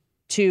position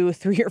to,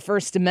 through your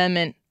First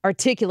Amendment,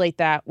 articulate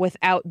that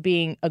without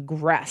being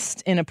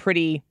aggressed in a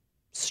pretty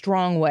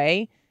strong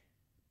way.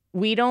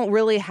 We don't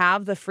really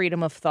have the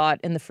freedom of thought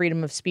and the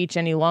freedom of speech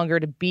any longer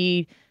to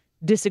be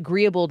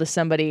disagreeable to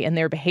somebody and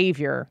their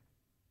behavior,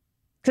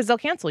 because they'll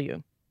cancel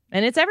you.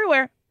 And it's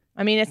everywhere.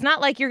 I mean, it's not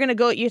like you're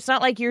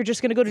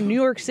just going to go to New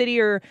York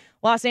City or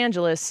Los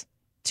Angeles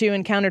to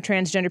encounter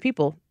transgender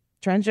people.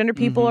 Transgender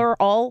people are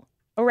all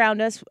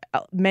around us.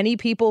 Many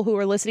people who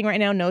are listening right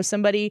now know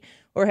somebody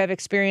or have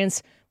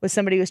experience with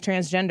somebody who's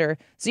transgender.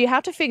 So you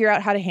have to figure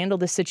out how to handle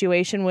this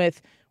situation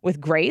with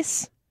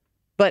grace,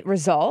 but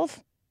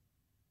resolve.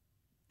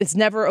 It's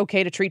never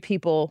okay to treat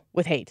people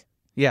with hate.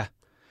 Yeah.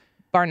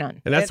 Bar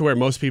none. And that's where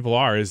most people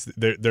are, is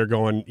they're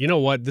going, you know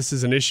what, this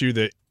is an issue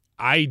that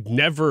I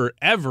never,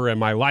 ever in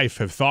my life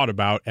have thought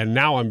about, and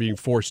now I'm being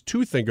forced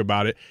to think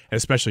about it, and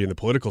especially in the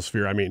political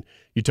sphere. I mean,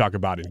 you talk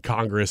about in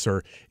Congress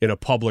or in a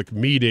public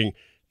meeting,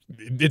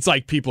 it's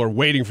like people are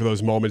waiting for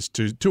those moments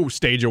to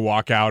stage a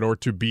walkout or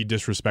to be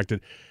disrespected.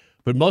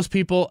 But most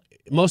people,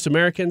 most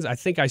Americans, I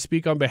think I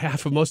speak on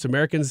behalf of most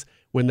Americans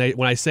when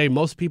I say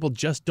most people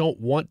just don't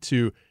want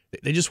to,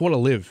 they just want to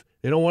live.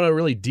 They don't want to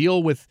really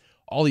deal with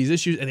all these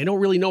issues, and they don't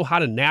really know how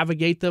to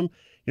navigate them.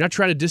 You're not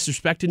trying to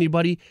disrespect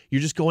anybody.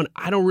 You're just going,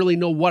 I don't really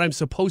know what I'm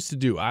supposed to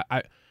do.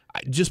 I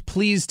just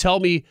please tell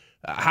me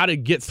how to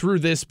get through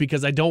this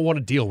because I don't want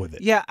to deal with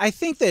it. Yeah, I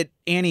think that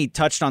Annie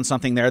touched on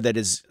something there that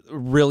is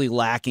really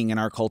lacking in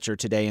our culture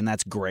today, and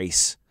that's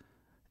grace.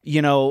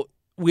 You know,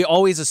 we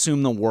always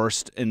assume the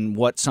worst in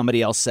what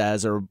somebody else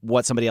says or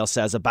what somebody else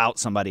says about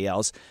somebody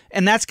else.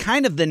 And that's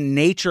kind of the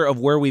nature of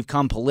where we've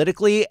come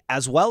politically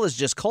as well as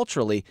just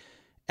culturally.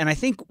 And I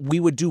think we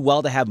would do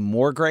well to have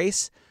more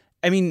grace.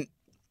 I mean,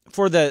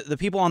 for the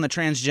people on the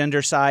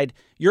transgender side,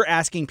 you're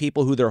asking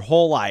people who their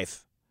whole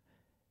life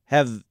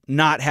have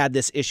not had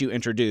this issue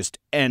introduced,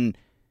 and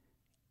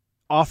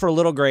offer a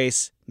little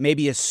grace,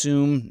 maybe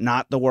assume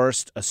not the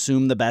worst,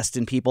 assume the best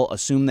in people,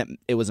 assume that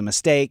it was a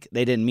mistake,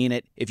 they didn't mean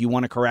it. If you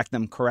want to correct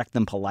them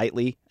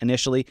politely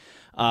initially.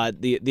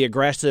 The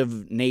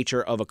aggressive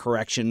nature of a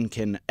correction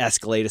can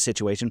escalate a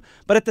situation.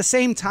 But at the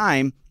same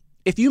time,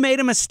 if you made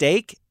a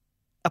mistake,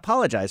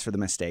 apologize for the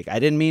mistake. I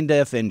didn't mean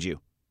to offend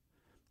you.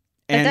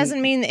 That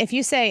doesn't mean if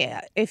you say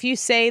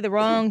the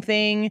wrong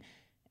thing,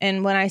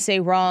 and when I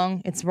say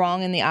wrong, it's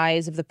wrong in the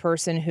eyes of the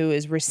person who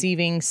is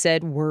receiving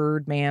said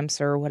word, ma'am,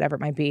 sir, whatever it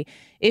might be.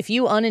 If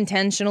you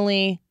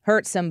unintentionally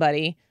hurt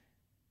somebody,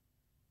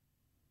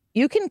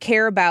 you can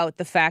care about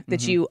the fact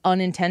that you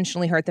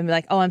unintentionally hurt them. Be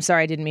like, oh, I'm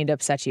sorry, I didn't mean to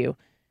upset you,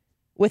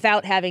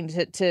 without having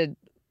to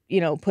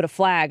put a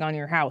flag on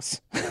your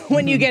house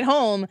when you get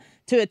home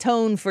to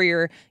atone for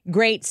your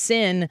great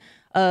sin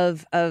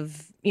of a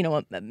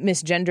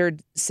misgendered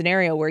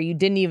scenario where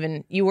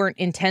you weren't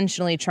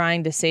intentionally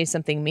trying to say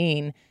something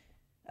mean.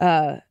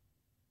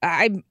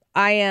 I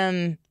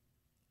am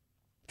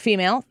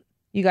female.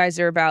 You guys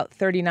are about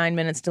 39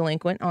 minutes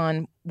delinquent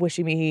on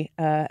wishing me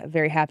a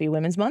very happy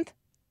Women's Month.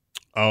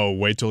 Oh,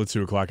 wait till the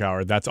 2:00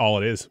 hour. That's all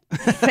it is.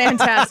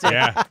 Fantastic.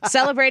 Yeah.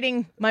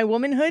 Celebrating my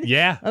womanhood?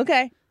 Yeah.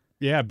 Okay.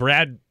 Yeah,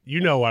 Brad, you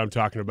know what I'm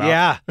talking about.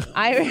 Yeah.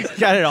 I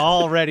got it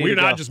all ready. We're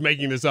not just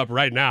making this up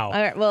right now.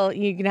 All right, well,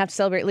 you're going to have to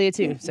celebrate Leah,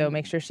 too, so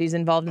make sure she's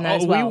involved in that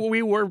as well.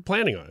 We were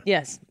planning on it.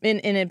 Yes, in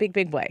a big,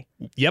 big way.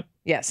 Yep.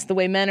 Yes, the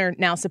way men are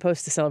now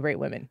supposed to celebrate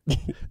women.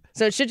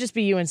 So it should just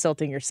be you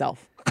insulting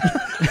yourself.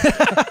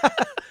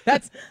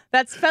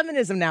 That's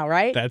feminism now,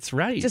 right? That's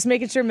right. Just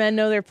making sure men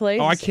know their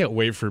place. Oh, I can't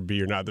wait for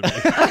Be or Not to Be.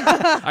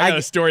 I got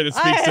a story that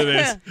speaks to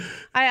this.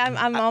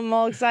 I'm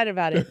all excited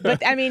about it.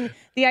 But, I mean,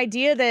 the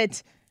idea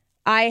that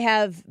I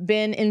have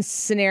been in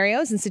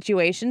scenarios and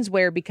situations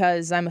where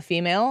because I'm a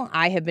female,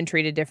 I have been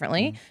treated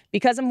differently.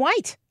 Because I'm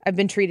white, I've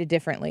been treated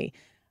differently.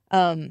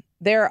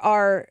 There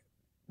are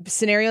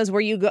scenarios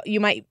where you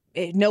might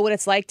know what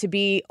it's like to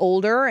be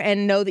older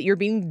and know that you're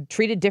being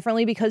treated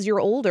differently because you're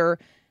older.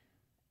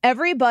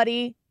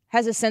 Everybody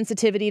has a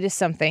sensitivity to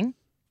something.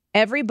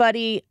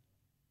 Everybody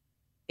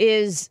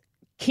is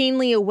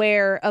keenly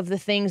aware of the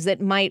things that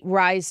might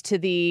rise to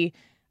the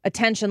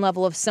attention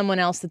level of someone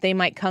else that they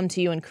might come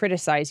to you and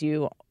criticize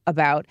you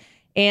about.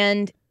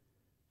 And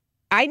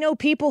I know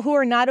people who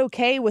are not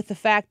okay with the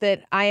fact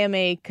that I am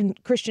a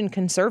Christian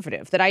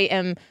conservative, that I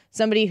am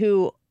somebody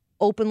who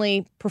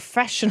openly,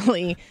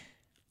 professionally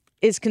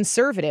is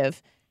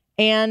conservative,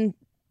 and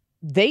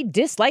they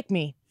dislike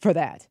me for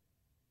that.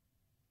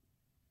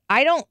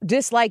 I don't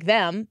dislike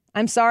them.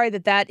 I'm sorry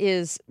that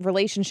is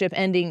relationship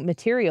ending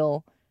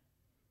material,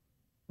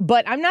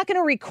 but I'm not going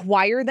to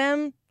require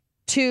them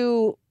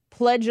to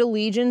pledge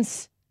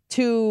allegiance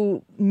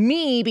to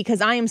me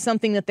because I am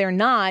something that they're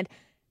not.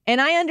 And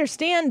I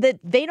understand that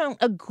they don't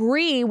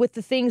agree with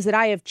the things that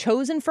I have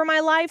chosen for my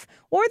life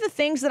or the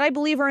things that I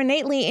believe are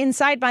innately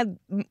inside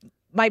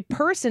my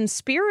person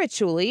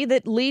spiritually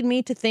that lead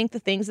me to think the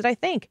things that I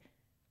think.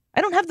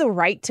 I don't have the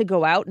right to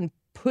go out and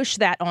push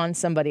that on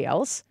somebody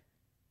else.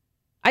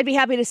 I'd be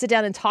happy to sit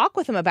down and talk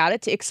with them about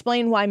it to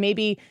explain why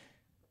maybe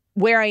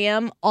where I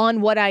am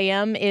on what I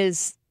am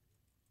is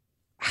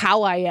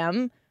how I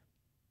am.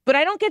 But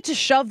I don't get to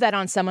shove that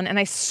on someone, and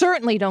I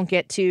certainly don't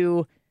get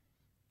to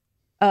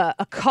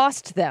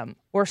accost them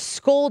or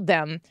scold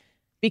them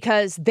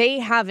because they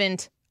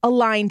haven't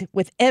aligned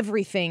with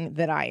everything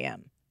that I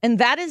am. And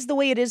that is the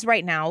way it is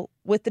right now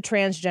with the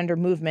transgender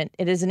movement.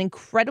 It is an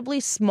incredibly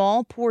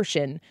small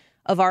portion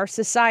of our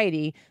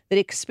society that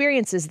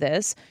experiences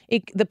this.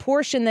 The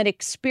portion that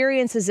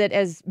experiences it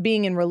as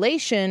being in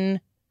relation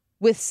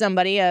with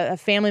somebody, a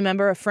family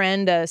member, a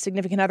friend, a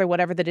significant other,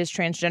 whatever that is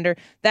transgender,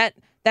 that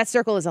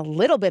circle is a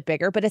little bit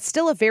bigger, but it's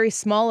still a very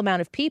small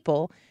amount of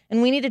people.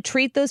 And we need to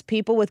treat those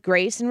people with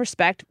grace and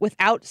respect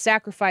without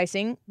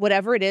sacrificing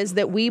whatever it is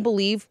that we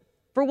believe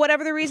for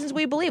whatever the reasons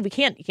we believe. You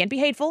can't be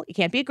hateful. You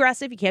can't be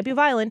aggressive. You can't be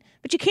violent,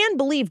 but you can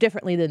believe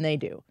differently than they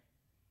do.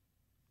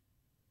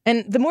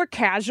 And the more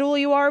casual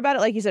you are about it,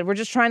 like you said, we're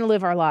just trying to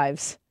live our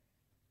lives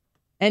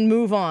and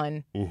move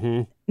on.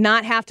 Mm-hmm.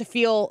 Not have to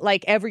feel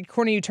like every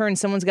corner you turn,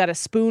 someone's got a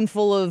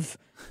spoonful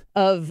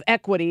of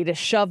equity to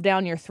shove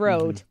down your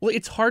throat. Mm-hmm. Well,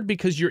 it's hard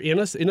because you're in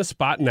a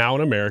spot now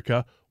in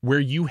America where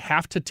you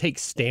have to take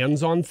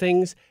stands on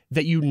things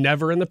that you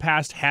never in the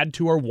past had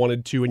to or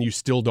wanted to, and you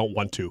still don't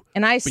want to.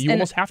 But you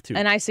almost have to.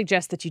 And I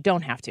suggest that you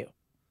don't have to.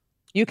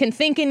 You can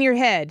think in your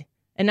head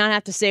and not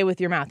have to say with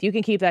your mouth. You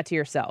can keep that to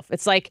yourself.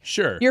 It's like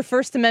your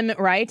First Amendment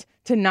right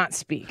to not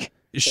speak.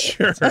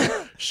 Sure.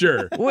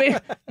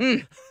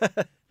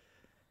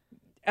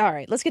 All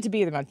right, let's get to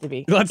Be or Not to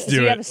Be. Let's do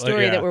it. We have a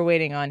story that we're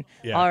waiting on.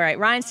 Yeah. All right,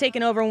 Ryan's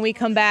taking over when we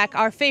come back.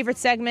 Our favorite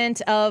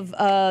segment of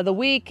the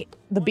week,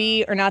 the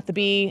Be or Not the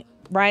Be.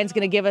 Ryan's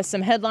going to give us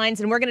some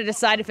headlines, and we're going to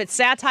decide if it's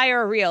satire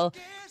or real.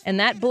 And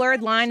that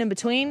blurred line in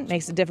between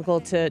makes it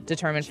difficult to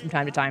determine from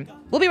time to time.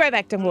 We'll be right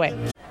back. Don't go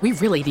away. We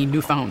really need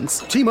new phones.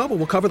 T-Mobile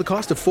will cover the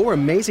cost of 4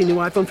 amazing new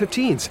iPhone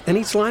 15s, and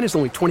each line is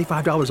only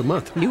 $25 a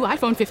month. New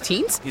iPhone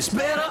 15s? It's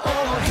better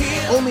over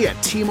here. Only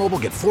at T-Mobile,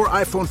 get 4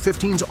 iPhone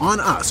 15s on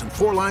us and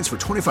 4 lines for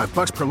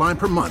 $25 per line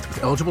per month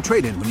with eligible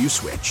trade-in when you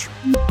switch.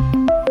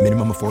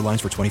 Minimum of 4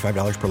 lines for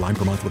 $25 per line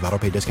per month with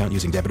autopay discount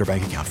using debit or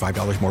bank account.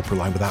 $5 more per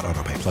line without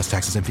autopay, plus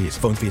taxes and fees.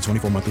 Phone fee at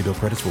 24 monthly bill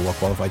credits for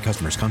well-qualified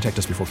customers. Contact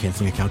us before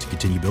canceling account to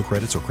continue bill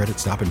credits or credit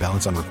stop and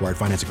balance on required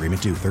finance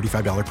agreement due.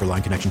 $35 per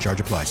line connection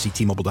charge applies. See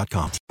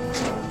T-Mobile.com.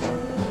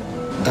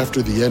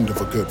 After the end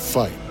of a good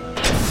fight,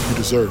 you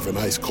deserve an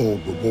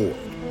ice-cold reward.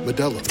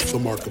 Modelo is the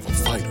mark of a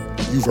fighter.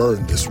 You've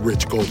earned this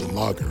rich golden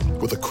lager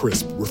with a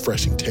crisp,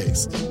 refreshing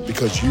taste.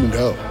 Because you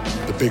know,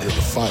 the bigger the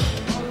fight,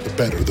 the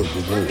better the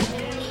reward.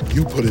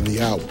 You put in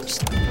the hours,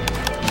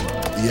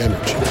 the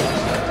energy,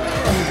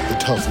 the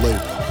tough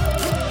labor.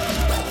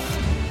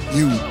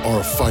 You are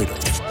a fighter,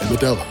 and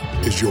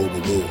Modelo is your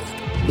reward.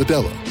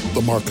 Modelo,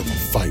 the mark of a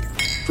fighter.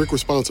 Drink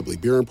responsibly.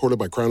 Beer imported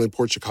by Crown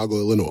Imports, Chicago,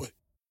 Illinois.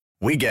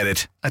 We get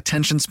it.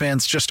 Attention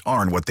spans just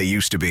aren't what they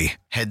used to be.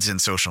 Heads in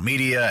social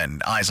media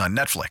and eyes on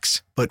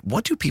Netflix. But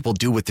what do people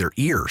do with their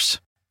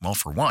ears? Well,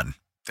 for one,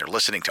 they're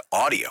listening to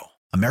audio.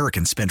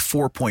 Americans spend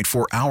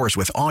 4.4 hours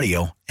with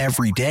audio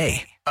every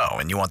day. Oh,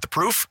 and you want the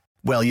proof?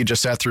 Well, you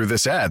just sat through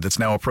this ad that's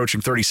now approaching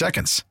 30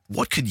 seconds.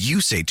 What could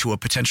you say to a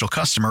potential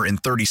customer in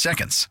 30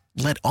 seconds?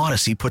 Let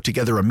Odyssey put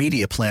together a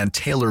media plan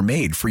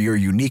tailor-made for your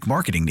unique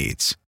marketing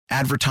needs.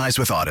 Advertise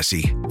with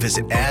Odyssey.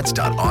 Visit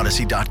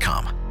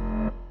ads.odyssey.com.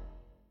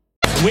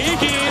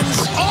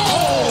 Wiggins!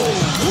 Oh!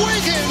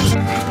 Wiggins!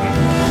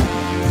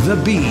 The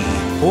Be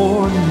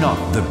or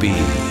Not the Be.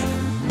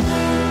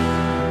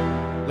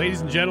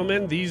 Ladies and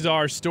gentlemen, these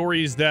are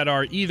stories that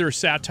are either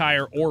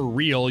satire or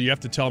real. You have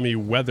to tell me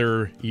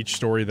whether each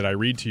story that I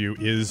read to you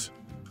is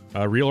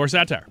real or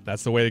satire.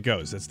 That's the way it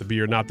goes. That's the Be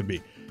or Not the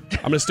Be. I'm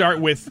going to start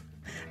with...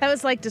 That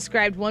was like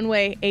described one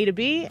way, A to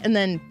B, and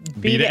then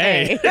B to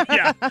A.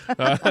 Yeah.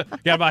 Got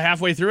about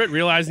halfway through it,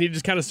 realized you need to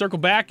just kind of circle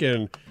back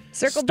and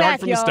Circle start back,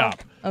 from y'all. the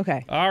stop.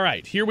 Okay. All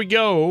right, here we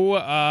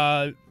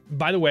go.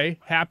 By the way,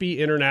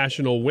 happy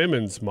International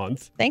Women's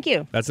Month. Thank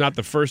you. That's not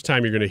the first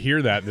time you're going to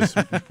hear that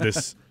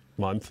this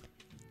month.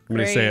 I'm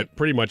going to say it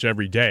pretty much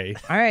every day.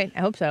 All right,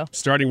 I hope so.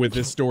 Starting with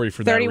this story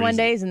for that reason. 31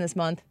 days in this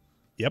month.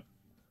 Yep.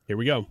 Here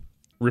we go.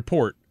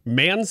 Report.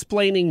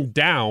 Mansplaining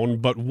down,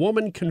 but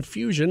woman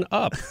confusion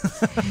up.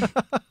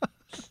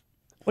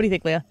 What do you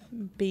think, Leah?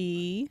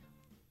 B.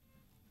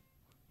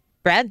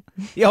 Brad?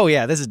 Oh,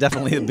 yeah, this is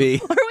definitely a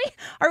B.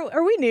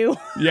 Are we new?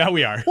 Yeah,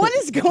 we are. What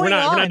is going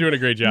on? We're not doing a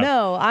great job.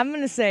 No, I'm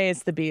going to say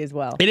it's the B as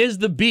well. It is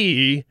the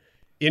B.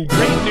 In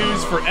great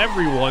news for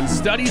everyone,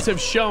 studies have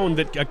shown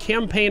that a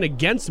campaign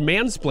against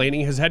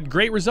mansplaining has had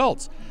great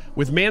results,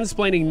 with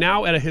mansplaining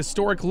now at a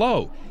historic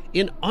low.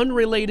 In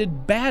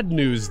unrelated bad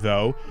news,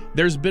 though,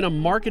 there's been a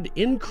marked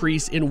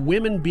increase in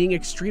women being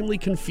extremely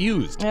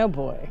confused. Oh,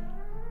 boy.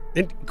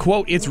 And,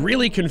 quote, "It's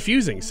really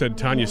confusing," said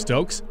Tanya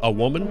Stokes, a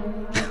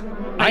woman.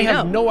 I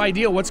have no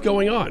idea what's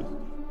going on.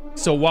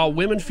 So while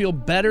women feel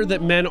better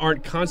that men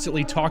aren't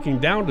constantly talking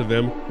down to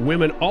them,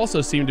 women also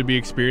seem to be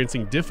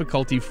experiencing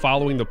difficulty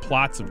following the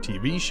plots of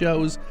TV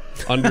shows,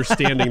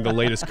 understanding the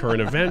latest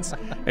current events,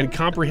 and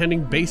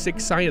comprehending basic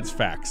science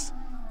facts.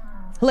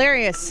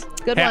 Hilarious.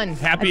 Good one.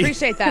 I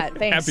appreciate that.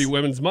 Thanks. Happy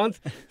Women's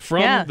Month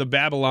from the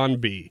Babylon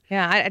Bee.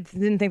 Yeah, I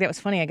didn't think that was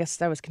funny. I guess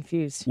I was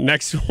confused.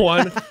 Next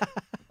one.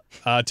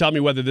 Tell me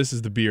whether this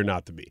is the B or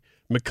not the B.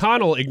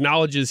 McConnell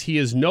acknowledges he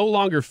is no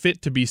longer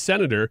fit to be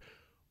senator,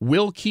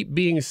 will keep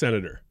being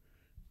senator.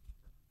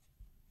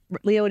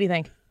 Leo, what do you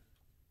think?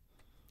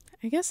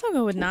 I guess I'll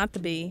go with not the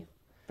B.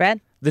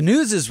 Brad? The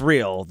news is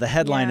real. The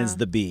headline is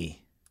the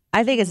B.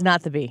 I think it's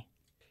not the B.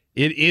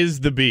 It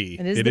is the B.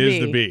 It is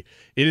the B.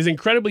 It is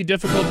incredibly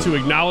difficult to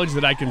acknowledge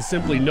that I can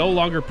simply no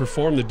longer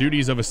perform the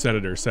duties of a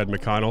senator, said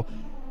McConnell.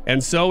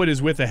 And so it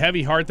is with a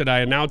heavy heart that I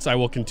announce I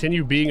will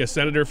continue being a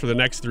senator for the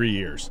next 3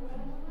 years.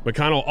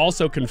 McConnell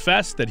also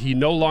confessed that he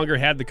no longer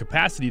had the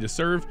capacity to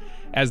serve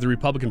as the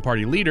Republican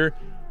Party leader,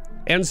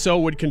 and so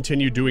would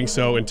continue doing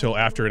so until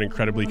after an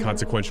incredibly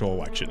consequential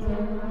election.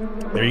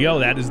 There you go.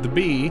 That is the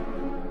B.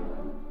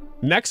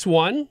 Next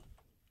one.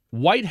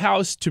 White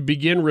House to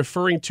begin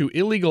referring to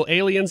illegal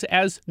aliens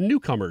as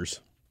newcomers.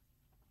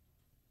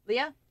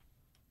 Leah?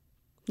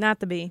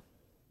 Not the B.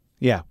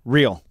 Yeah,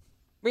 real.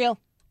 Real.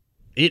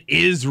 It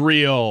is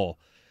real.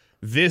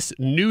 This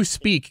new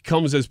speak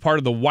comes as part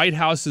of the White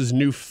House's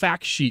new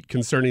fact sheet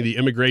concerning the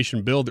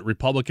immigration bill that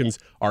Republicans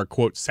are,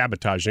 quote,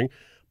 sabotaging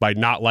by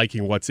not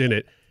liking what's in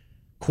it.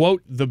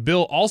 Quote, the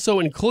bill also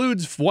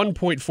includes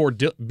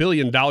 $1.4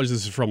 billion, this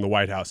is from the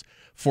White House,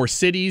 for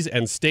cities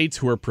and states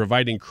who are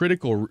providing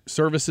critical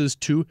services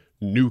to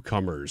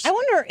newcomers. I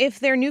wonder if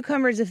they're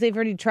newcomers if they've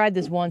already tried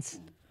this once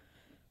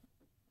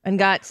and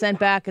got sent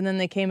back and then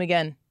they came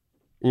again.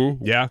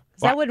 Yeah.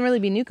 That wouldn't really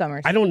be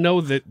newcomers. I don't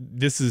know that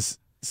this is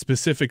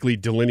specifically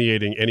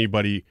delineating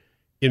anybody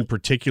in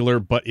particular,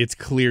 but it's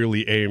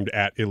clearly aimed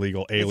at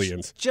illegal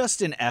aliens. It's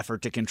just an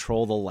effort to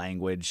control the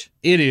language.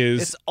 It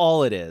is. It's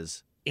all it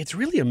is. It's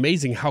really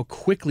amazing how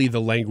quickly the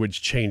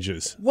language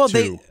changes. Well,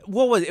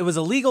 it was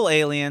illegal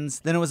aliens,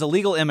 then it was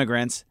illegal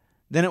immigrants,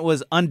 then it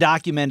was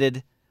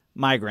undocumented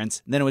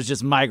migrants, then it was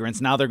just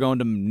migrants. Now they're going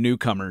to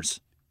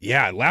newcomers.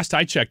 Yeah, last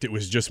I checked, it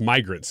was just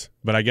migrants,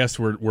 but I guess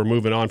we're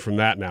moving on from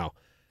that now.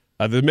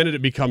 The minute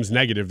it becomes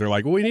negative, they're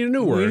like, well, we need a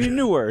new word. We need a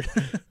new word.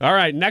 All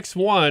right, next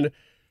one.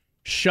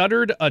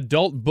 Shuttered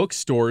adult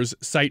bookstores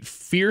cite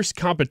fierce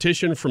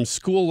competition from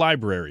school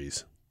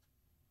libraries.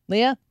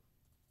 Leah?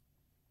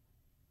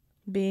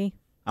 B.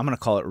 I'm going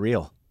to call it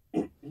real.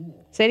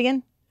 Say it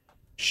again.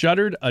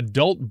 Shuttered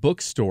adult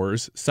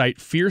bookstores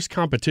cite fierce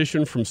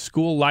competition from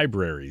school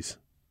libraries.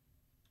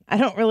 I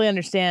don't really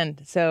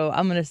understand, so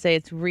I'm going to say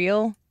it's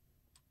real.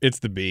 It's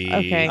the B.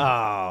 Okay.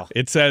 Oh.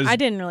 It says... I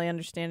didn't really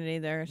understand it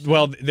either. So.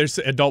 Well, there's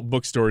adult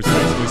bookstores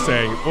basically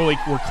saying, well, like,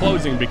 we're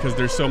closing because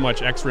there's so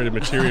much X-rated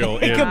material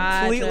in... I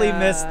completely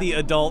missed the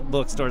adult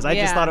bookstores. I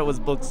just thought it was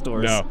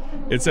bookstores. No.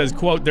 It says,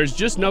 quote, there's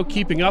just no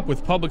keeping up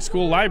with public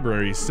school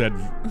libraries, said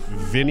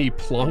Vinnie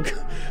Plunk,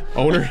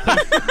 owner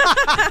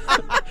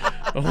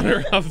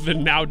of the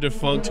now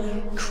defunct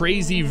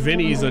Crazy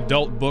Vinnie's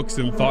Adult Books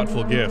and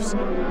Thoughtful Gifts.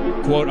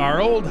 Quote,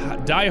 our old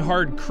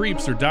die-hard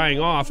creeps are dying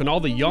off, and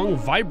all the young,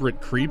 vibrant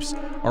creeps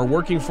are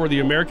working for the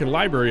American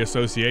Library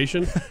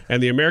Association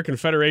and the American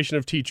Federation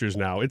of Teachers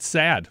now. It's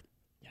sad.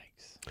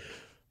 Yikes.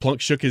 Plunk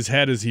shook his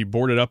head as he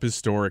boarded up his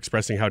store,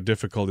 expressing how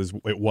difficult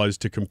it was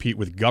to compete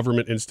with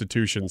government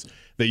institutions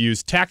that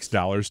use tax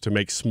dollars to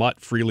make smut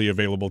freely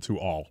available to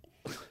all.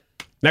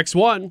 Next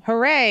one.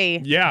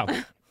 Hooray.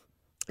 Yeah.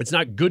 It's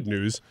not good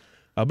news,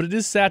 but it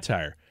is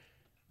satire.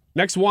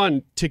 Next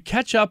one. To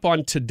catch up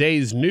on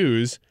today's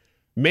news,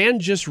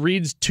 man just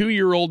reads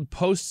 2-year-old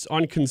posts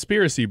on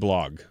conspiracy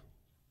blog.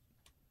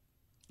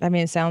 I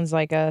mean, it sounds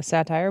like a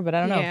satire, but I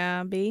don't know.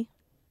 Yeah, B.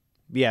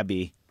 Yeah,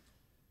 B.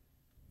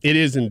 It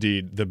is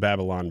indeed the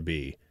Babylon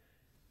Bee.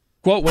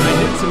 Quote, when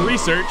I did some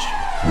research,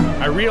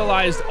 I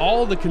realized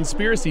all the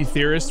conspiracy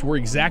theorists were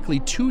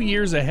exactly 2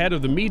 years ahead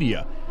of the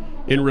media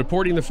in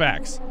reporting the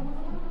facts,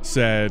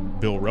 said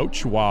Bill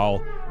Roach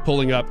while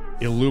pulling up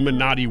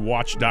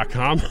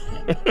IlluminatiWatch.com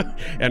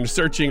and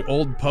searching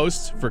old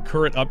posts for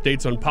current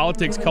updates on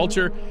politics,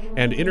 culture,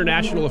 and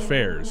international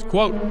affairs.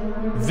 Quote,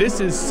 this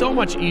is so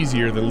much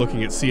easier than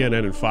looking at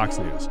CNN and Fox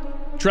News.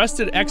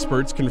 Trusted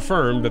experts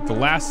confirm that the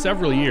last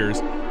several years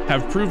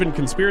have proven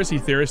conspiracy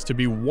theorists to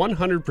be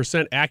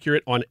 100%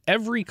 accurate on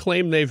every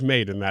claim they've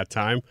made in that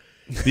time.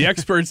 The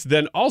experts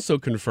then also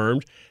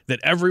confirmed that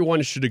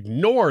everyone should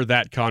ignore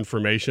that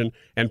confirmation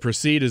and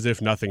proceed as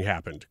if nothing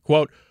happened.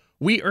 Quote,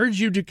 we urge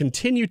you to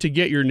continue to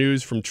get your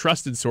news from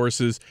trusted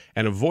sources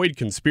and avoid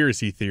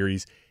conspiracy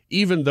theories,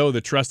 even though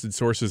the trusted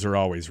sources are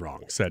always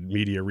wrong, said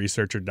media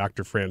researcher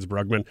Dr. Franz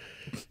Brugman.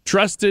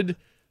 Trusting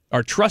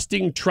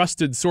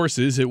trusted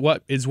sources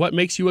is what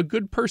makes you a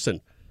good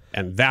person,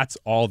 and that's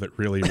all that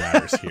really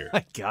matters here.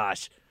 My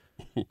gosh.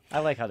 I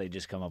like how they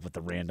just come up with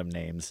the random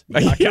names.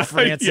 Dr.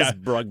 Francis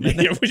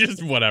Brugman. Yeah,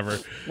 just whatever.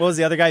 What was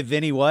the other guy?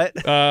 Vinny what?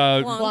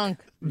 Plunk.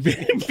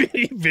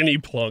 Vinny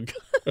Plunk.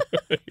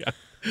 Yeah.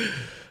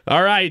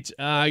 All right,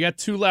 I got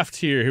 2 left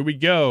here. Here we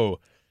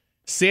go.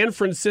 San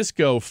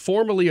Francisco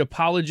formally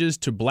apologizes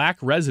to black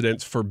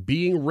residents for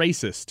being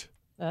racist.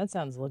 That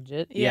sounds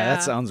legit. Yeah,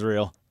 that sounds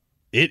real.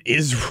 It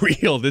is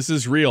real. This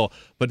is real.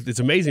 But it's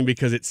amazing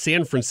because it's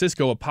San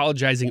Francisco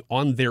apologizing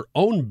on their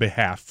own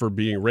behalf for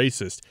being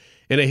racist.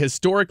 In a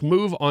historic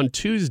move on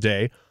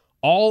Tuesday,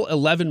 all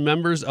 11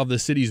 members of the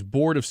city's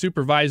Board of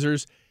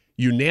Supervisors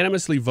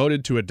unanimously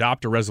voted to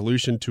adopt a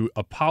resolution to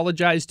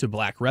apologize to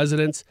black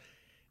residents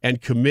and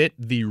commit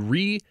the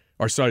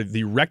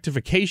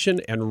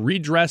rectification and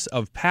redress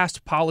of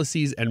past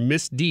policies and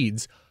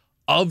misdeeds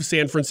of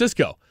San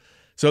Francisco.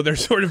 So they're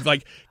sort of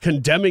like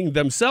condemning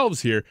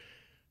themselves here.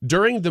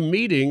 During the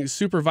meeting,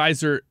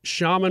 Supervisor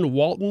Shaman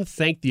Walton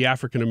thanked the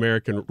African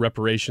American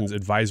Reparations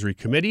Advisory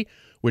Committee,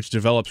 which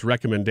develops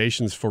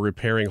recommendations for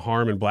repairing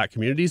harm in black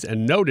communities,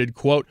 and noted,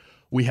 quote,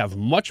 "We have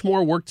much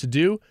more work to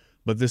do,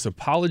 but this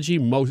apology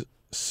most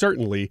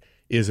certainly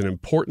is an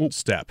important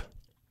step."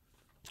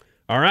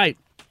 All right.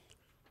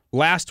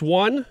 Last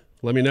one.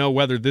 Let me know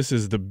whether this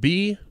is the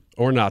B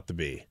or not the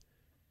B.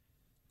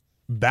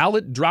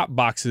 Ballot drop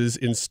boxes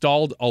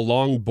installed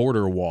along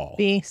border wall.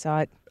 B, saw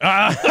it.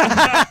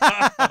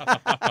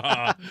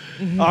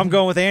 I'm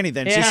going with Annie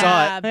then. She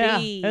saw it.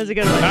 B. That was a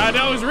good one.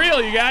 That was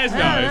real, you guys.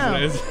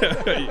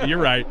 No, you're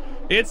right.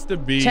 It's the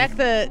B. Check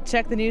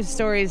the news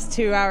stories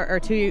 2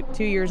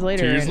 years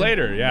later. 2 years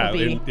later, yeah.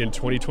 it'll be- In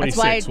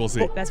 2026, we'll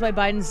see. That's why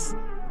Biden's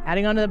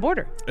adding on to the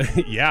border.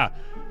 Yeah.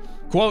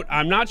 Quote,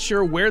 "I'm not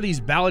sure where these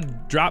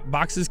ballot drop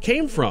boxes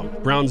came from,"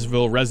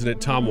 Brownsville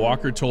resident Tom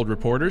Walker told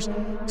reporters.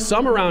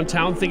 "Some around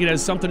town think it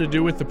has something to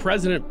do with the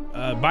President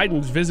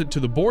Biden's visit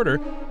to the border.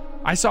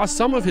 I saw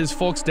some of his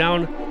folks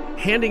down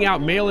handing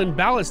out mail-in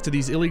ballots to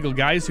these illegal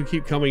guys who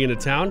keep coming into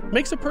town.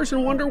 Makes a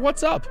person wonder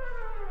what's up."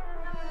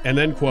 And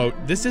then, quote,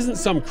 "This isn't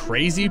some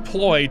crazy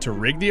ploy to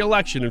rig the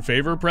election in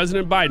favor of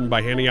President Biden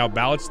by handing out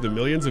ballots to the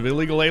millions of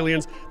illegal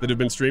aliens that have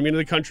been streaming into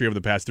the country over the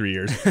past 3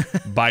 years,"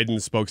 Biden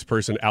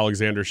spokesperson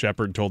Alexander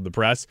Shepard told the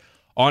press.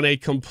 On a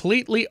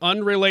completely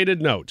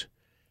unrelated note,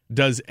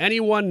 does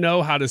anyone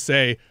know how to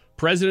say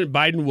President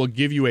Biden will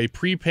give you a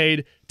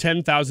prepaid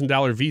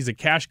 $10,000 Visa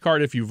cash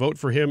card if you vote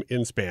for him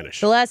in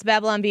Spanish? The last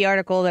Babylon Bee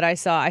article that I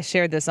saw, I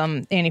shared this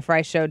on Annie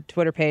Fry Show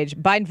Twitter page.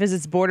 Biden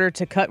visits border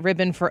to cut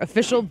ribbon for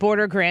official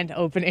border grand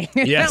opening.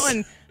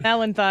 Yes.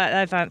 Found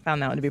that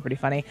one to be pretty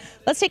funny.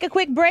 Let's take a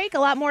quick break. A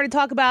lot more to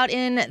talk about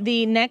in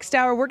the next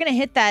hour. We're going to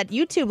hit that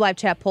YouTube live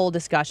chat poll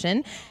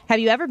discussion. Have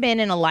you ever been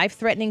in a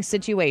life-threatening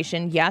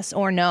situation? Yes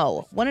or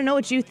no? Want to know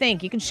what you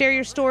think? You can share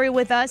your story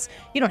with us.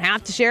 You don't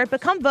have to share it,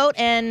 but come vote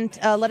and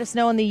let us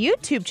know on the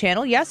YouTube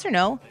channel, yes or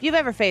no, if you've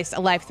ever faced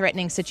a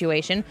life-threatening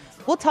situation.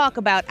 We'll talk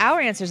about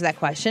our answers to that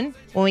question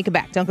when we come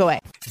back. Don't go away.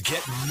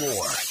 Get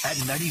more at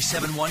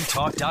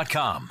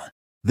 971talk.com.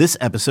 This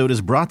episode is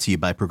brought to you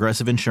by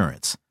Progressive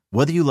Insurance.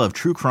 Whether you love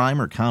true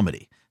crime or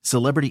comedy,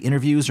 celebrity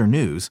interviews or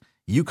news,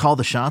 you call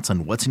the shots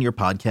on what's in your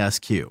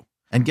podcast queue.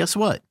 And guess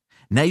what?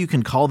 Now you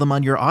can call them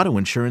on your auto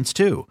insurance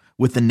too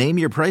with the Name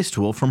Your Price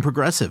tool from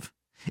Progressive.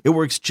 It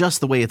works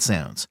just the way it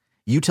sounds.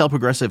 You tell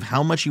Progressive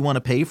how much you want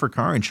to pay for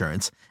car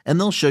insurance, and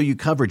they'll show you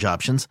coverage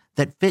options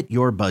that fit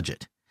your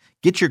budget.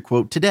 Get your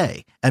quote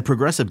today at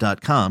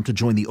Progressive.com to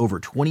join the over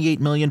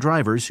 28 million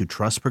drivers who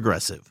trust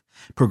Progressive.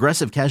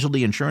 Progressive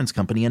Casualty Insurance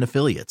Company and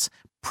Affiliates.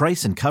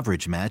 Price and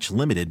coverage match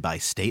limited by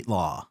state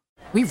law.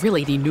 We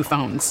really need new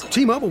phones.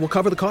 T-Mobile will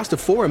cover the cost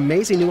of 4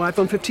 amazing new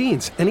iPhone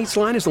 15s, and each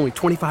line is only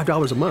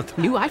 $25 a month.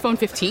 New iPhone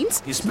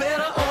 15s? It's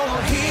better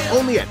over here.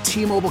 Only at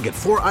T-Mobile, get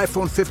 4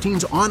 iPhone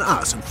 15s on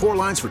us and 4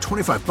 lines for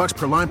 $25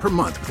 per line per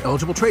month with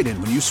eligible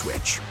trade-in when you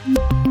switch.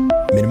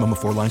 Minimum of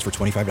 4 lines for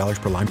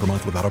 $25 per line per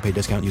month with autopay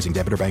discount using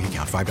debit or bank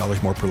account.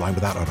 $5 more per line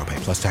without autopay,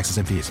 plus taxes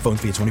and fees. Phone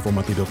fee at 24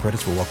 monthly bill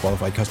credits for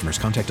well-qualified customers.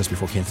 Contact us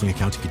before canceling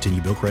account to continue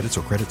bill credits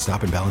or credit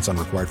stop and balance on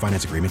required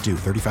finance agreement due.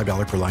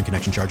 $35 per line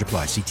connection charge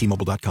applies. See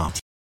T-Mobile.com.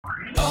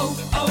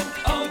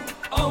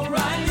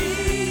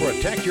 O'Reilly.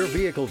 Protect your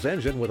vehicle's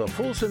engine with a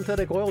full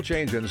synthetic oil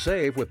change and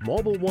save with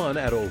Mobil 1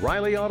 at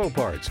O'Reilly Auto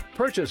Parts.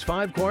 Purchase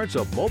 5 quarts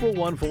of Mobil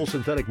 1 full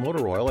synthetic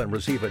motor oil and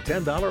receive a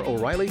 $10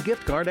 O'Reilly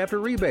gift card after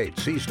rebate.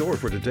 See store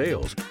for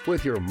details.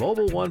 With your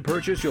Mobil 1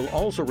 purchase, you'll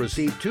also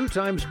receive 2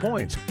 times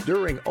points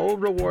during O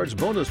Rewards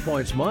Bonus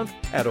Points Month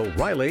at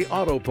O'Reilly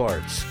Auto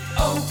Parts.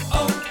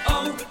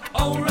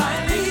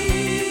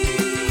 O'Reilly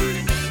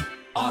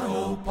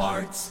Auto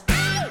Parts.